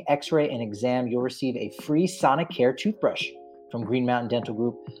cleaning, x-ray, and exam, you'll receive a free Sonicare toothbrush from Green Mountain Dental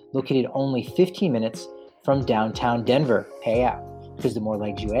Group, located only 15 minutes from downtown Denver. Pay out, because the more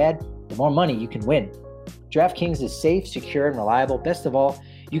legs you add, the more money you can win. DraftKings is safe, secure, and reliable. Best of all,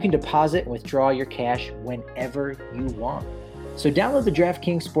 you can deposit and withdraw your cash whenever you want. So download the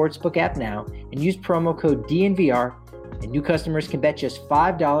DraftKings Sportsbook app now and use promo code DNVR, and new customers can bet just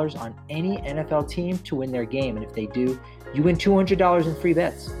 $5 on any NFL team to win their game. And if they do, you win $200 in free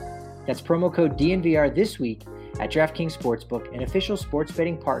bets. That's promo code DNVR this week at DraftKings Sportsbook, an official sports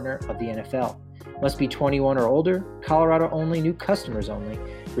betting partner of the NFL. Must be 21 or older, Colorado only, new customers only.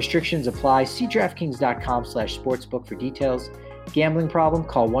 Restrictions apply. See DraftKings.com/sportsbook for details. Gambling problem?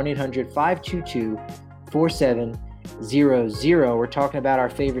 Call 1-800-522-4700. We're talking about our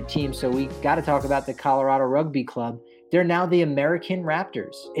favorite team, so we got to talk about the Colorado Rugby Club. They're now the American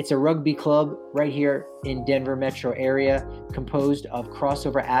Raptors. It's a rugby club right here in Denver metro area, composed of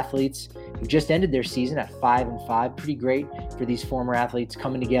crossover athletes who just ended their season at 5-5. Pretty great for these former athletes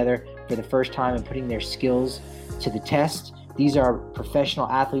coming together for the first time and putting their skills to the test. These are professional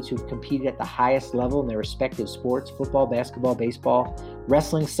athletes who've competed at the highest level in their respective sports: football, basketball, baseball,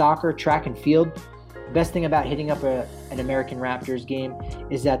 wrestling, soccer, track and field. The best thing about hitting up an American Raptors game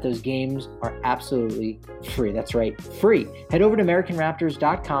is that those games are absolutely free. That's right, free. Head over to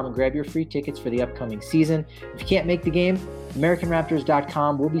AmericanRaptors.com and grab your free tickets for the upcoming season. If you can't make the game,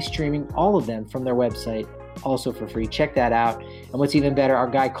 AmericanRaptors.com will be streaming all of them from their website, also for free. Check that out. And what's even better, our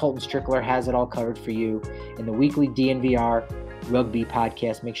guy Colton Strickler has it all covered for you in the weekly DNVR Rugby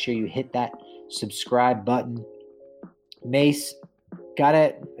podcast. Make sure you hit that subscribe button. Mace,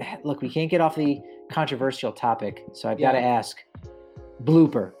 look, we can't get off the controversial topic, so I've got to ask,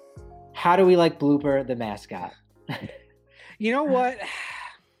 Blooper. How do we like Blooper, the mascot? You know what?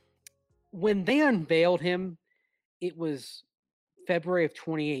 When they unveiled him, it was February of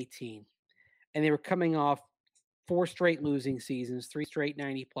 2018, and they were coming off 4 straight losing seasons, 3 straight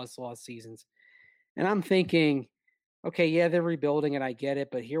 90-plus loss seasons. And I'm thinking, okay, yeah, they're rebuilding, and I get it,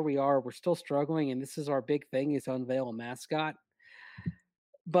 but here we are. We're still struggling, and this is our big thing, is to unveil a mascot.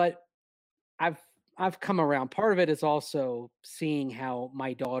 But I've come around. Part of it is also seeing how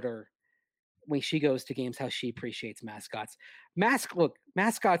my daughter, when she goes to games, how she appreciates mascots.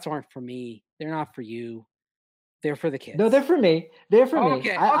 Mascots aren't for me. They're not for you. They're for the kids. No, they're for me. They're for me.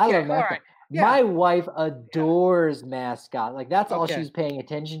 Okay, I love all mascots. right. Yeah. My wife adores mascot. Like, that's all she's paying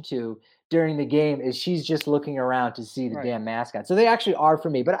attention to during the game, is she's just looking around to see the damn mascot. So they actually are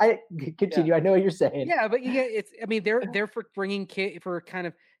for me. But I continue. Yeah. I know what you're saying. Yeah, but they're for bringing for kind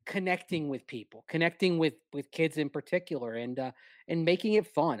of connecting with people, connecting with kids in particular, and making it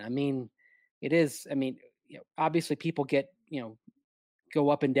fun. I mean, it is. I mean, obviously people get, go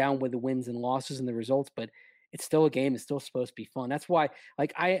up and down with the wins and losses and the results, but it's still a game. It's still supposed to be fun. That's why,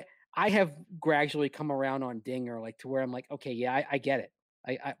 like, I have gradually come around on Dinger, like, to where I'm like, okay, yeah, I get it.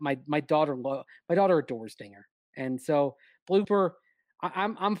 My daughter adores Dinger, and so Blooper,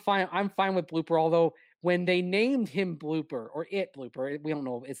 I'm fine. I'm fine with Blooper. Although when they named him Blooper, or it Blooper, we don't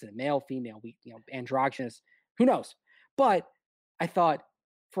know if it's a male, female, androgynous, who knows? But I thought,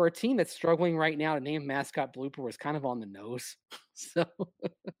 for a team that's struggling right now, to name mascot Blooper was kind of on the nose. So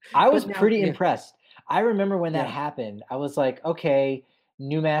I was pretty impressed. I remember when that happened, I was like, okay,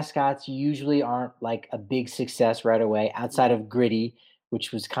 new mascots usually aren't like a big success right away, outside of Gritty,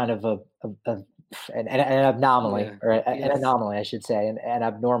 which was kind of an anomaly, or an anomaly, I should say, an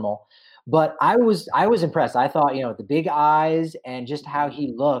abnormal. But I was impressed. I thought, the big eyes and just how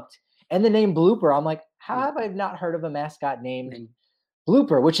he looked, and the name Blooper. I'm like, how have I not heard of a mascot named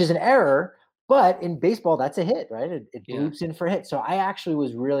Blooper, which is an error, but in baseball, that's a hit, right? It bloops in for a hit. So I actually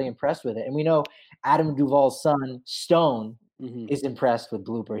was really impressed with it. And we know Adam Duvall's son, Stone, is impressed with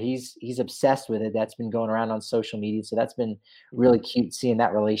Blooper. He's obsessed with it. That's been going around on social media. So that's been really cute seeing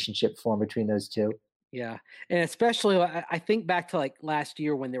that relationship form between those two. Yeah. And especially, I think back to like last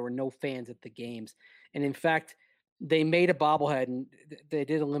year when there were no fans at the games. And in fact, they made a bobblehead, and they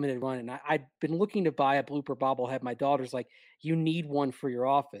did a limited run. And I'd been looking to buy a Blooper bobblehead. My daughter's like, you need one for your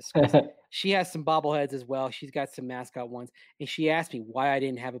office. She has some bobbleheads as well. She's got some mascot ones. And she asked me why I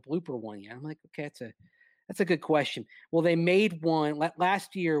didn't have a Blooper one yet. I'm like, okay, that's a good question. Well, they made one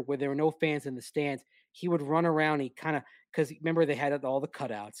last year where there were no fans in the stands. He would run around. He kind of, because remember they had all the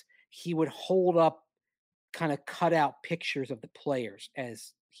cutouts. He would hold up kind of cut out pictures of the players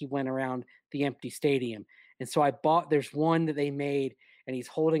as he went around the empty stadium. And so there's one that they made, and he's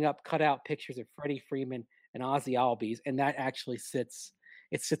holding up cutout pictures of Freddie Freeman and Ozzy Albies. And that actually sits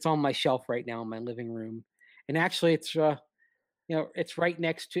on my shelf right now in my living room. And actually it's right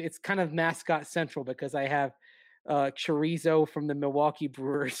next to, it's kind of mascot central, because I have Chorizo from the Milwaukee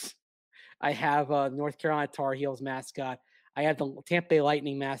Brewers. I have North Carolina Tar Heels mascot. I have the Tampa Bay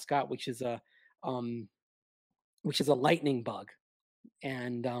Lightning mascot, which is a lightning bug.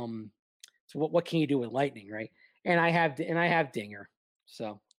 And so what can you do with lightning, right? And I have Dinger.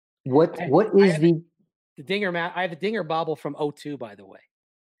 So what is the The Dinger I have the Dinger bobble from '02, by the way.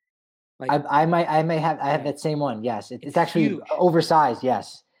 Like, I have yeah, that same one. Yes, it's it's actually huge. oversized.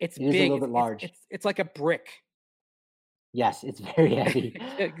 Yes, It's it is a big. little bit large. It's like a brick. Yes, it's very heavy.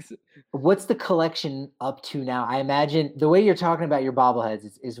 Ex What's the collection up to now? I imagine the way you're talking about your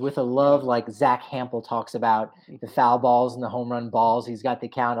bobbleheads is with a Yeah. love like Zach Hampel talks about the foul balls and the home run balls. He's got the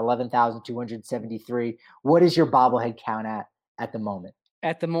count 11,273. What is your bobblehead count at the moment?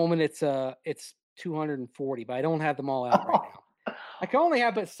 At the moment, it's 240, but I don't have them all out right now. I can only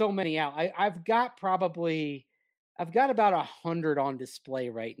have but so many out. I've got about 100 on display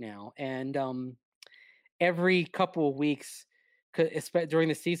right now, and every couple of weeks, during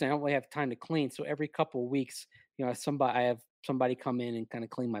the season, I don't really have time to clean. So every couple of weeks, I have somebody come in and kind of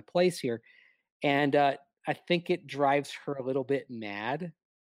clean my place here, and I think it drives her a little bit mad.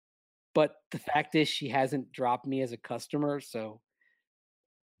 But the fact is, she hasn't dropped me as a customer, so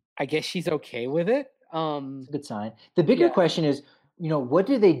I guess she's okay with it. It's a good sign. The bigger Yeah, question is, what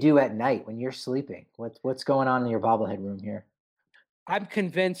do they do at night when you're sleeping? What's going on in your bobblehead room here? I'm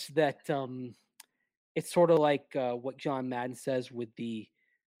convinced that it's sort of like what John Madden says with the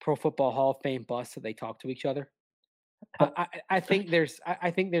Pro Football Hall of Fame bus that they talk to each other. I think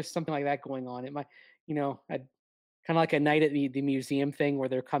I think there's something like that going on. It might, kind of like a night at the museum thing where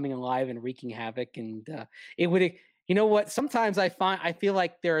they're coming alive and wreaking havoc. And it would, you know what? Sometimes I feel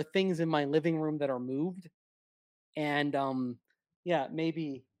like there are things in my living room that are moved, and yeah,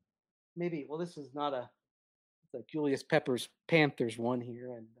 maybe. Well, this is not it's like Julius Pepper's Panthers one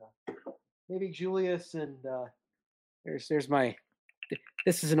here, and maybe Julius and there's my.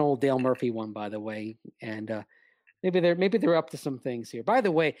 This is an old Dale Murphy one, by the way, and maybe they're up to some things here. By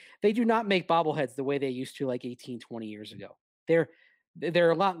the way, they do not make bobbleheads the way they used to like 18, 20 years ago. They're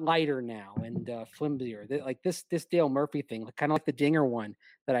they're a lot lighter now and flimsier. Like this Dale Murphy thing, kind of like the Dinger one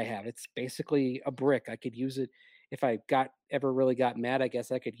that I have. It's basically a brick. I could use it if I ever really got mad. I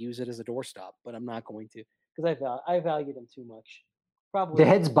guess I could use it as a doorstop, but I'm not going to because I value them too much. The Probably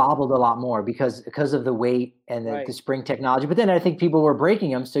heads bobbled a lot more because of the weight and the right. spring technology. But then I think people were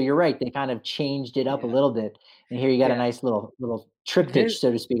breaking them, so you're right. They kind of changed it up a Yeah, little bit. And here you got a yeah. nice little triptych, This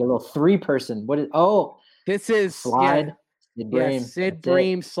so to speak, a little three person. What is? Oh, this is yeah. slide. Sid Yeah, Bream. Sid That's it.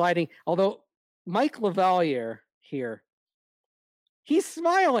 Bream sliding. Although Mike Lavalier here, he's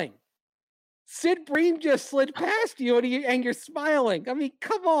smiling. Sid Bream just slid past you, and you're smiling. I mean,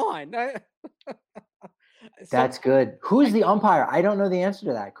 come on. So That's good. Who's I the umpire? I don't know the answer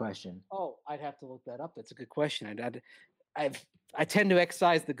to that question. I'd have to look that up. That's a good question. I tend to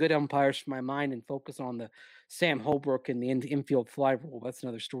excise the good umpires from my mind and focus on the Sam Holbrook and the infield fly rule. That's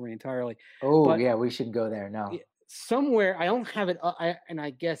another story entirely. Oh But yeah, we should go there. No. somewhere I don't have it. And I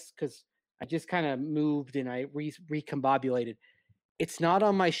guess because I just kind of moved and I recombobulated. It's not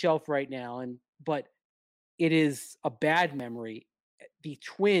on my shelf right now, but it is a bad memory. The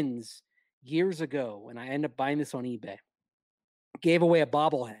Twins years ago, and I ended up buying this on eBay, gave away a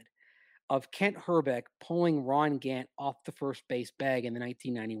bobblehead of Kent Herbeck pulling Ron Gant off the first base bag in the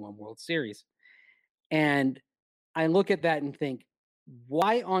 1991 World Series. And I look at that and think,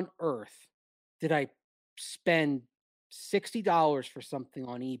 why on earth did I spend $60 for something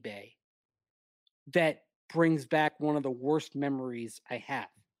on eBay that brings back one of the worst memories I have?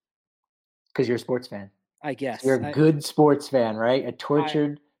 Because you're a sports fan. I So you're guess. a good sports fan, right? A I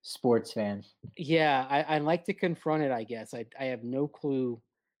tortured sports fan. Yeah, I like to confront it, I guess. I have no clue.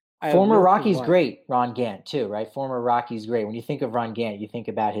 I have Former no clue Rockies why. great, Ron Gant too, right? Former Rockies great. When you think of Ron Gant, you think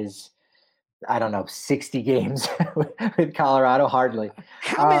about his, I don't know, 60 games with Colorado. Hardly.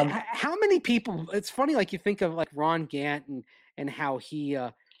 How many people, it's funny, like you think of like Ron Gant and how he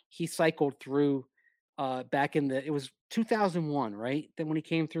cycled through back in it was 2001, right? Then when he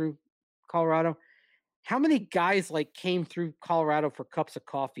came through Colorado, how many guys like came through Colorado for cups of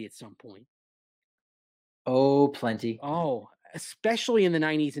coffee at some point? Oh, plenty. Oh, especially in the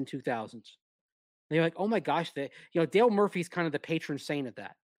 90s and 2000s. They're like, "Oh my gosh, Dale Murphy's kind of the patron saint of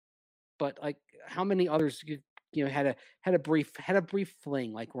that." But like how many others had a brief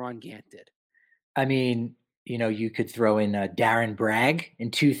fling like Ron Gant did? I mean, you could throw in Darren Bragg in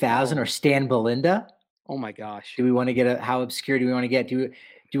 2000 Oh, or Stan Belinda. oh my gosh. Do we want to get how obscure do we want to get? Do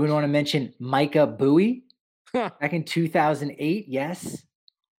we want to mention Micah Bowie back in 2008? Yes.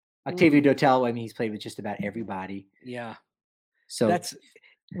 Octavio Mm, Dotel, I mean, he's played with just about everybody. yeah. So That's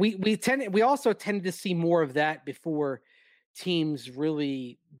we also tended to see more of that before teams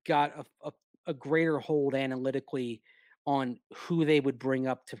really got a greater hold analytically on who they would bring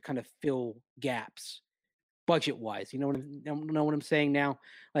up to kind of fill gaps budget wise. Know what I'm saying now?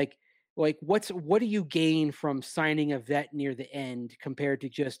 Like what do you gain from signing a vet near the end compared to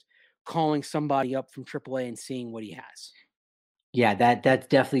just calling somebody up from AAA and seeing what he has. Yeah, that's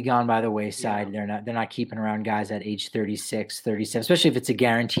definitely gone by the Yeah. wayside. They're not keeping around guys at age 36, 37, especially if it's a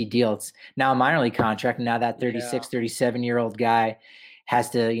guaranteed deal. It's now a minor league contract, and now that Yeah. 36, 37-year-old guy has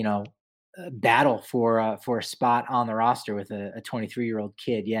to, battle for a spot on the roster with a 23-year-old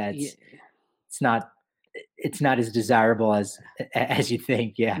kid. Yeah, Yeah. it's not it's not as desirable as you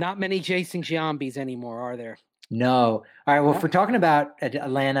think. Yeah. Not many Jason Giambis anymore, are there? No. All right. Well, if Yeah. we're talking about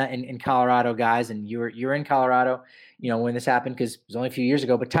Atlanta and Colorado guys, and you were in Colorado, when this happened because it was only a few years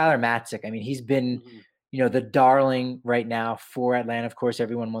ago. But Tyler Matzik, I mean, he's been, Mhm. the darling right now for Atlanta. Of course,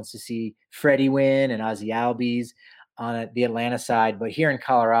 everyone wants to see Freddie win and Ozzy Albies on the Atlanta side, but here in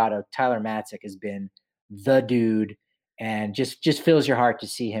Colorado, Tyler Matzik has been the dude, and just fills your heart to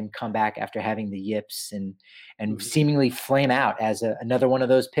see him come back after having the yips and Mhm. seemingly flame out as another one of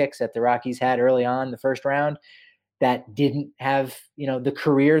those picks that the Rockies had early on in the first round that didn't have, the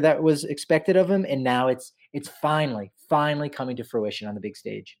career that was expected of him, and now it's finally coming to fruition on the big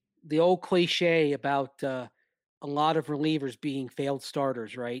stage. The old cliche about a lot of relievers being failed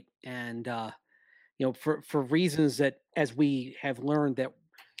starters, right? And for reasons that, as we have learned, that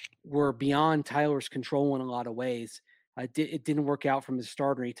were beyond Tyler's control in a lot of ways. It didn't work out from his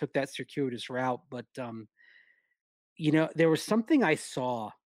starter. He took that circuitous route, but there was something I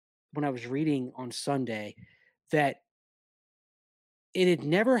saw when I was reading on Sunday that it had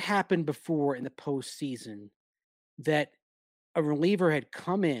never happened before in the postseason, that a reliever had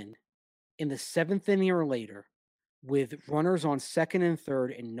come in the seventh inning or later with runners on second and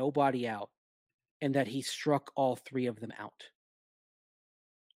third and nobody out, and that he struck all three of them out.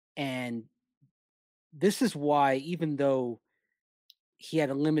 And this is why, even though he had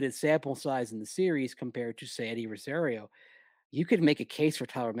a limited sample size in the series compared to, say, Eddie Rosario, you could make a case for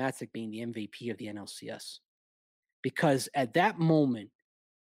Tyler Matzik being the MVP of the NLCS, because at that moment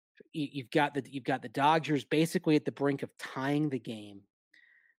you've got the Dodgers basically at the brink of tying the game.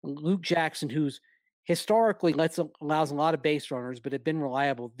 Luke Jackson, who's historically allows a lot of base runners, but had been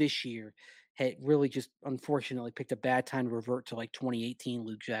reliable this year, had really just unfortunately picked a bad time to revert to like 2018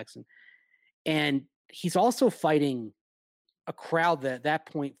 Luke Jackson. And he's also fighting a crowd that at that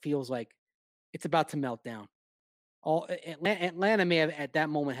point feels like it's about to melt down. Atlanta may have at that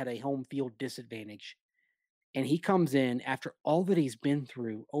moment had a home field disadvantage. And he comes in after all that he's been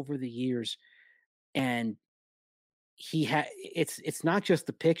through over the years, and it's not just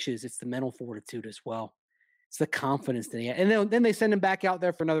the pitches, it's the mental fortitude as well. It's the confidence that he had. And then they send him back out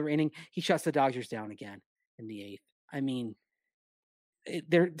there for another inning. He shuts the Dodgers down again in the eighth. I mean,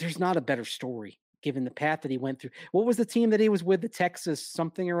 there's not a better story given the path that he went through. What was the team that he was with? The Texas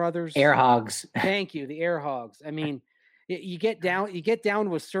something or Air others? hogs. Thank you, the Air Hogs. I mean, you get down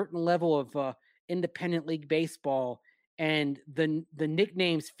to a certain level of independent league baseball, and the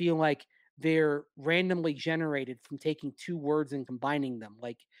nicknames feel like they're randomly generated from taking two words and combining them.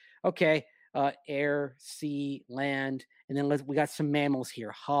 Like, okay, air, sea, land, and then we got some mammals here: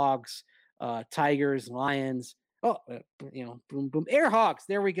 hogs, tigers, lions. Oh, boom, boom, air hogs.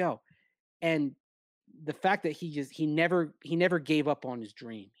 There we go. And the fact that he never gave up on his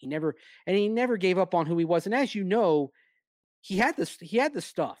dream. He never gave up on who he was. And as you know, he had the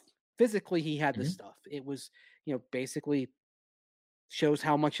stuff. Physically, he had the Mhm. stuff. It was, basically shows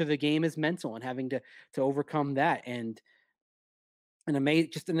how much of the game is mental and having to overcome that. And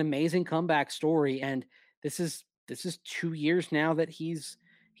just an amazing comeback story. And this is 2 years now that he's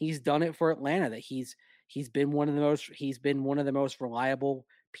done it for Atlanta, that he's been one of the most reliable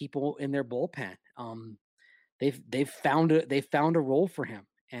people in their bullpen. They've found a role for him.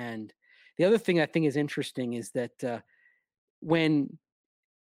 And the other thing I think is interesting is that when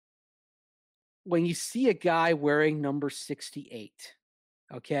when you see a guy wearing number 68,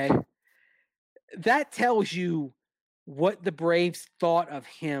 okay, that tells you what the Braves thought of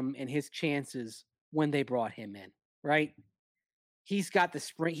him and his chances when they brought him in, right? He's got the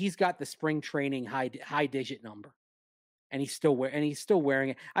spring training high digit number, and he's still wearing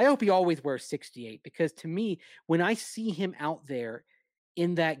it. I hope he always wears 68, because to me, when I see him out there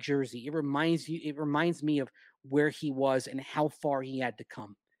in that jersey, it reminds me of where he was and how far he had to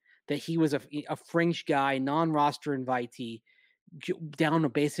come. That he was a fringe guy, non-roster invitee, down to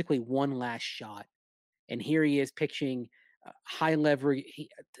basically one last shot, and here he is pitching high leverage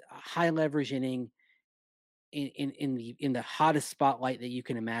inning in the hottest spotlight that you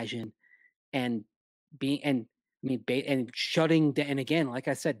can imagine, and being and I mean, and shutting down, and again, like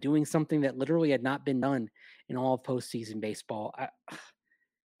I said, doing something that literally had not been done in all of postseason baseball.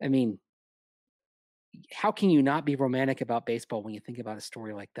 I mean, how can you not be romantic about baseball when you think about a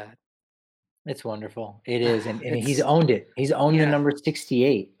story like that? It's wonderful. It is, and he's It's owned it. He's owned the yeah, number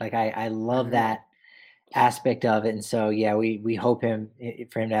 68. Like, I I love know. that aspect of it, and so, yeah, we hope for him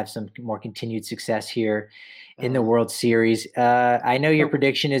to have some more continued success here in the Uh, World Series. I know your so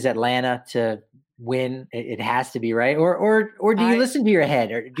prediction is Atlanta to win. It has to be, right? Or do you I listen to your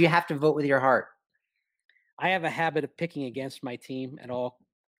head, or do you have to vote with your heart? I have a habit of picking against my team at all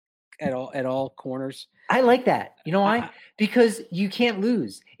corners. I like that. You know why? I Because you can't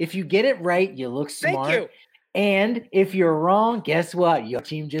lose. If you get it right, you look thank smart, you. and if you're wrong, guess what? Your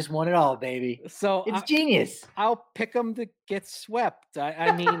team just won it all, baby. So It's genius. I'll pick them to get swept.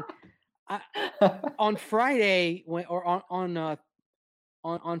 I mean, I, on Friday when or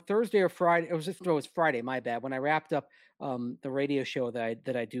on Thursday or Friday, it was Friday. My bad. When I wrapped up the radio show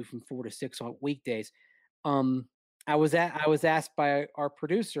that I do from 4 to 6 on weekdays, um, I was asked by our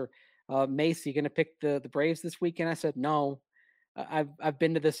producer, Macy, going to pick the Braves this weekend? I said no. I've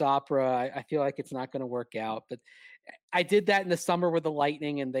been to this opera. I feel like it's not going to work out, but I did that in the summer with the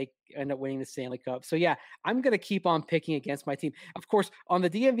Lightning, and they end up winning the Stanley Cup. So yeah, I'm going to keep on picking against my team. Of course, on the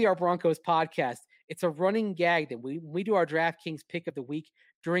DNVR Broncos podcast, it's a running gag that we do our DraftKings pick of the week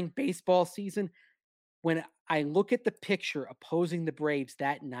during baseball season. When I look at the picture opposing the Braves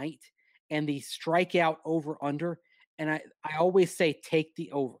that night and the strikeout over under, and I always say take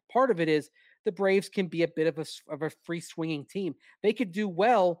the over. Part of it is the Braves can be a bit of a free swinging team. They could do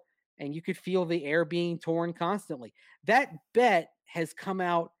well, and you could feel the air being torn constantly. That bet has come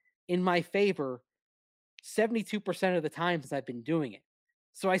out in my favor 72% of the times I've been doing it.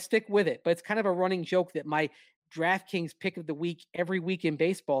 So I stick with it. But it's kind of a running joke that my DraftKings pick of the week every week in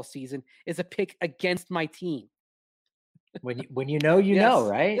baseball season is a pick against my team. When you know, Yes,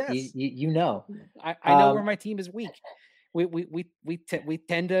 right? yes. You know. I know where Um, my team is weak. We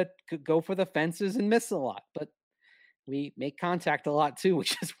tend to go for the fences and miss a lot, but we make contact a lot too,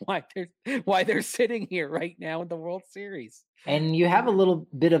 which is why they're sitting here right now in the World Series. and you have a little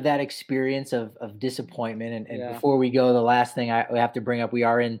bit of that experience of disappointment. And Yeah. before we go, the last thing I have to bring up, we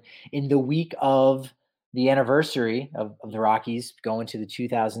are in the week of the anniversary of the Rockies going to the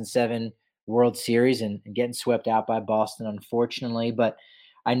 2007 World Series and getting swept out by Boston, unfortunately. But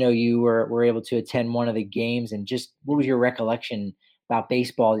I know you were able to attend one of the games. And just what was your recollection about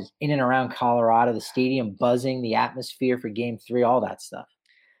baseball in and around Colorado, the stadium buzzing, the atmosphere for Game 3, all that stuff?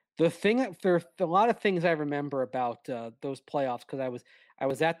 The thing that There a lot of things I remember about those playoffs because I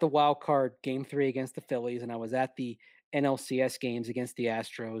was at the wild card game 3 against the Phillies, and I was at the NLCS games against the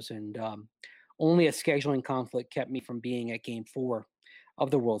Astros, and only a scheduling conflict kept me from being at game 4 of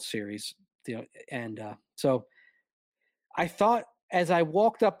the World Series. And so I thought as I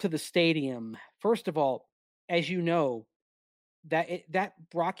walked up to the stadium, first of all, as you know, that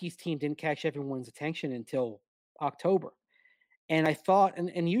Rockies team didn't catch everyone's attention until October. And I thought,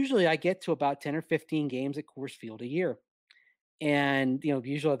 and usually I get to about 10 or 15 games at Coors Field a year. And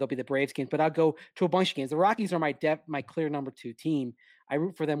usually there'll be the Braves games, but I'll go to a bunch of games. The Rockies are my clear number 2 team. I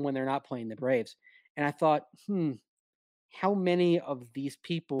root for them when they're not playing the Braves. And I thought, how many of these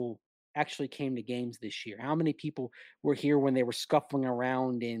people actually came to games this year? How many people were here when they were scuffling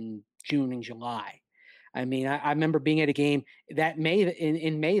around in June and July? I mean, I remember being at a game that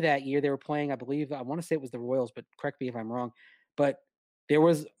in May that year they were playing. I believe I want to say it was the Royals, but correct me if I'm wrong. But there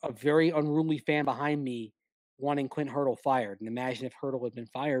was a very unruly fan behind me wanting Clint Hurdle fired. And imagine if Hurdle had been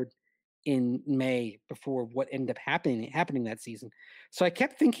fired in May before what ended up happening that season. So I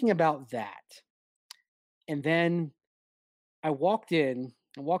kept thinking about that, and then I walked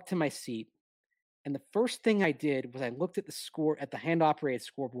to my seat, and the first thing I did was I looked at the hand operated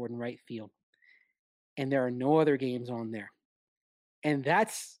scoreboard in right field, and there are no other games on there. And I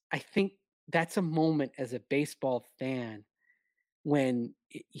think that's a moment as a baseball fan when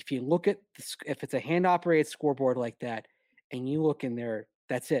if you look at if it's a hand operated scoreboard like that, and you look in there,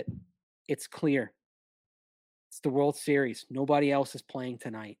 that's it. It's clear. It's the World Series. Nobody else is playing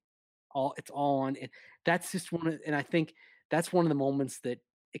tonight. It's all on it. That's just and I think that's one of the moments that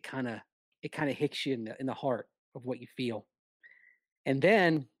it kind of it kind of hits you in the heart of what you feel. And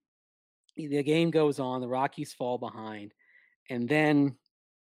then the game goes on, the Rockies fall behind, and then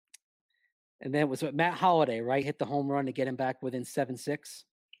it was Matt Holliday, right? Hit the home run to get him back within 7-6.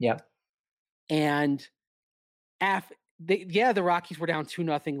 Yep. And the Rockies were down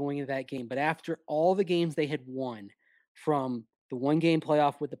 2-0 going into that game, but after all the games they had won from the one game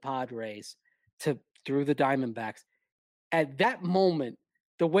playoff with the Padres to through the Diamondbacks, at that moment,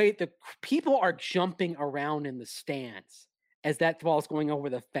 the way the people are jumping around in the stands as that ball's going over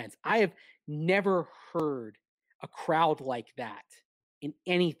the fence. I have never heard a crowd like that at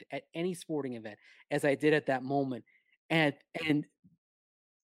any sporting event as I did at that moment. And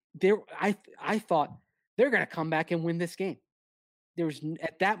I thought they're going to come back and win this game. There was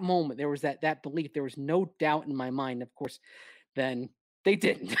at that moment there was that belief. There was no doubt in my mind. Of course, then they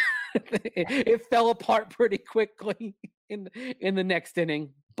didn't. It fell apart pretty quickly in the next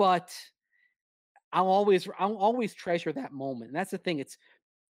inning. But I'll always treasure that moment. And that's the thing. It's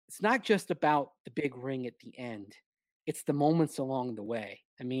not just about the big ring at the end. It's the moments along the way.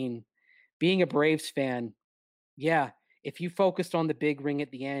 I mean, being a Braves fan, yeah, if you focused on the big ring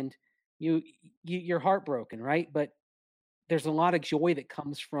at the end, you're heartbroken, right? But there's a lot of joy that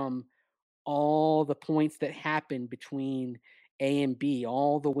comes from all the points that happen between A and B,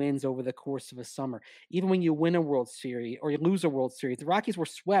 all the wins over the course of a summer. Even when you win a World Series or you lose a World Series, the Rockies were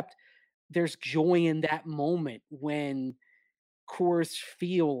swept. There's joy in that moment when Coors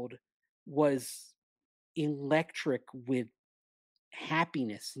Field was electric with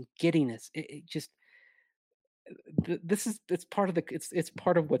happiness and giddiness. It just this is it's part of the it's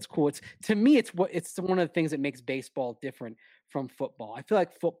part of what's cool. It's to me it's one of the things that makes baseball different from football. I feel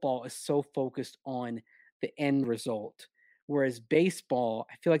like football is so focused on the end result, whereas baseball,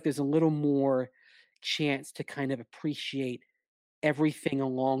 I feel like there's a little more chance to kind of appreciate everything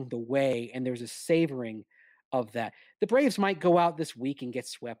along the way, and there's a savoring of that. The Braves might go out this week and get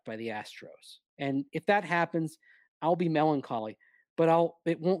swept by the Astros, and if that happens, I'll be melancholy. But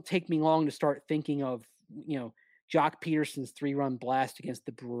it won't take me long to start thinking of Jock Peterson's 3-run blast against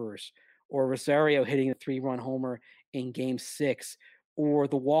the Brewers, or Rosario hitting a 3-run homer in Game 6, or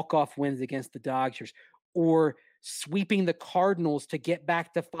the walk-off wins against the Dodgers, or sweeping the Cardinals to get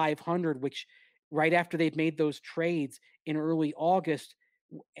back to 500, which right after they've made those trades in early August,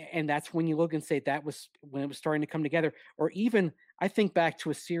 and that's when you look and say that was when it was starting to come together. Or even I think back to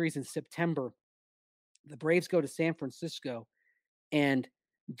a series in September, the Braves go to San Francisco and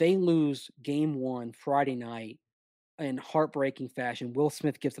they lose Game 1 Friday night in heartbreaking fashion. Will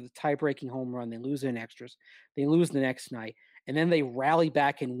Smith gives up the tie-breaking home run. They lose in extras. They lose the next night, and then they rally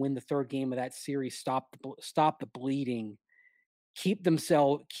back and win the third game of that series. Stop the bleeding. Keep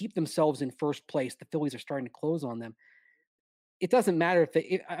themselves in first place. The Phillies are starting to close on them. It doesn't matter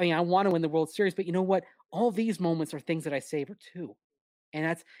if I want to win the World Series, but you know what? All these moments are things that I savor too.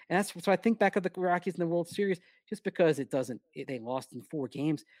 And that's so I think back of the Rockies in the World Series, just because they lost in 4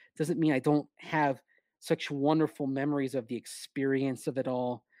 games doesn't mean I don't have such wonderful memories of the experience of it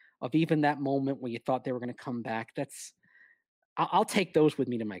all, of even that moment where you thought they were going to come back. I'll take those with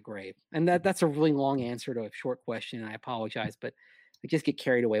me to my grave. And that's a really long answer to a short question. And I apologize, but I just get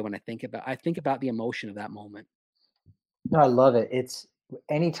carried away when I think about the emotion of that moment. No, I love it. It's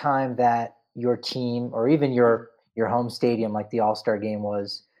anytime that your team or even your home stadium, like the All-Star game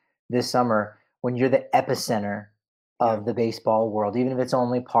was this summer, when you're the epicenter of the baseball world, even if it's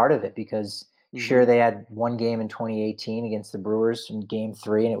only part of it, because sure, they had one game in 2018 against the Brewers in Game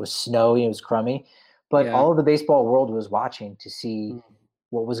 3, and it was snowy, it was crummy, but all of the baseball world was watching to see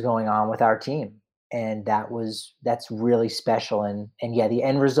what was going on with our team. And that's really special. And yeah, the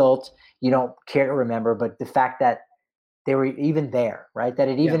end result, you don't care to remember, but the fact that they were even there, right? That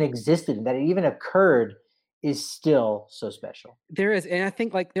it even existed, that it even occurred is still so special. There is. And I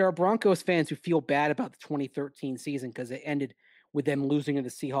think like there are Broncos fans who feel bad about the 2013 season because it ended with them losing to the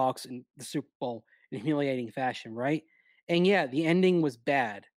Seahawks in the Super Bowl in humiliating fashion, right? And yeah, the ending was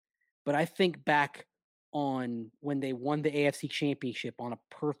bad. But I think back on when they won the AFC Championship on a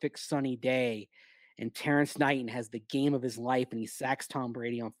perfect sunny day, and Terrence Knighton has the game of his life and he sacks Tom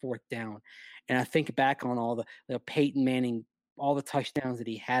Brady on 4th down. And I think back on all the Peyton Manning, all the touchdowns that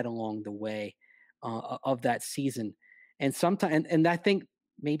he had along the way of that season. And sometimes, and I think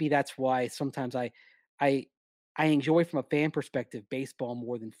maybe that's why sometimes I enjoy from a fan perspective baseball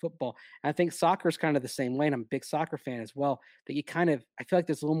more than football. And I think soccer is kind of the same way. And I'm a big soccer fan as well. That I feel like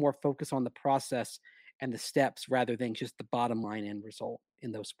there's a little more focus on the process and the steps rather than just the bottom line end result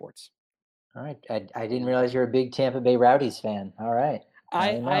in those sports. All right. I didn't realize you're a big Tampa Bay Rowdies fan. All right.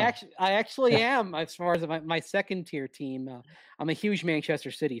 I actually am, as far as my second tier team. I'm a huge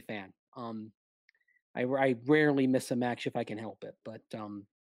Manchester City fan. I rarely miss a match if I can help it, but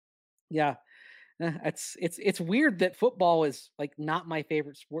yeah, it's weird that football is like not my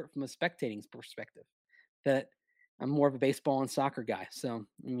favorite sport from a spectating perspective. That I'm more of a baseball and soccer guy. So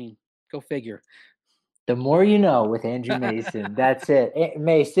I mean, go figure. The more you know with Andrew Mason. That's it.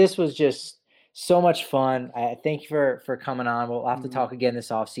 Mace, this was just so much fun. Thank you for coming on. We'll have to talk again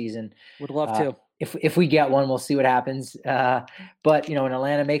this off season. Would love to. If we get one, we'll see what happens. But when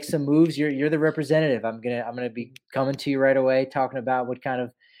Atlanta makes some moves, you're the representative. I'm gonna be coming to you right away, talking about what kind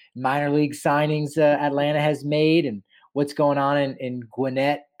of minor league signings Atlanta has made and what's going on in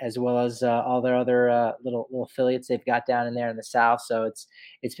Gwinnett, as well as all their other little affiliates they've got down in there in the South. So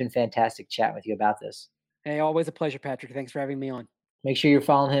it's been fantastic chatting with you about this. Hey, always a pleasure, Patrick. Thanks for having me on. Make sure you're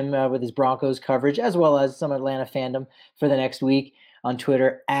following him with his Broncos coverage, as well as some Atlanta fandom for the next week on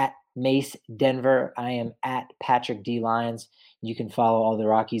Twitter at Mace Denver. I am at Patrick D. Lyons. You can follow all the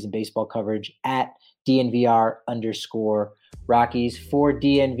Rockies and baseball coverage at DNVR_Rockies. For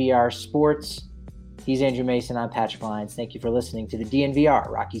DNVR Sports, he's Andrew Mason. I'm Patrick Lyons. Thank you for listening to the DNVR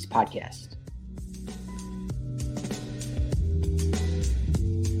Rockies podcast.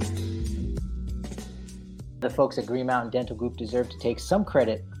 The folks at Green Mountain Dental Group deserve to take some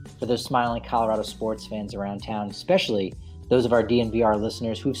credit for those smiling Colorado sports fans around town, especially those of our DNVR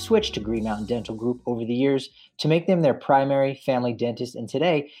listeners who've switched to Green Mountain Dental Group over the years to make them their primary family dentist. And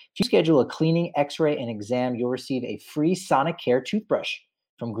today, if you schedule a cleaning, x-ray, and exam, you'll receive a free Sonicare toothbrush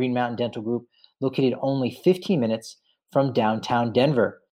from Green Mountain Dental Group, located only 15 minutes from downtown Denver.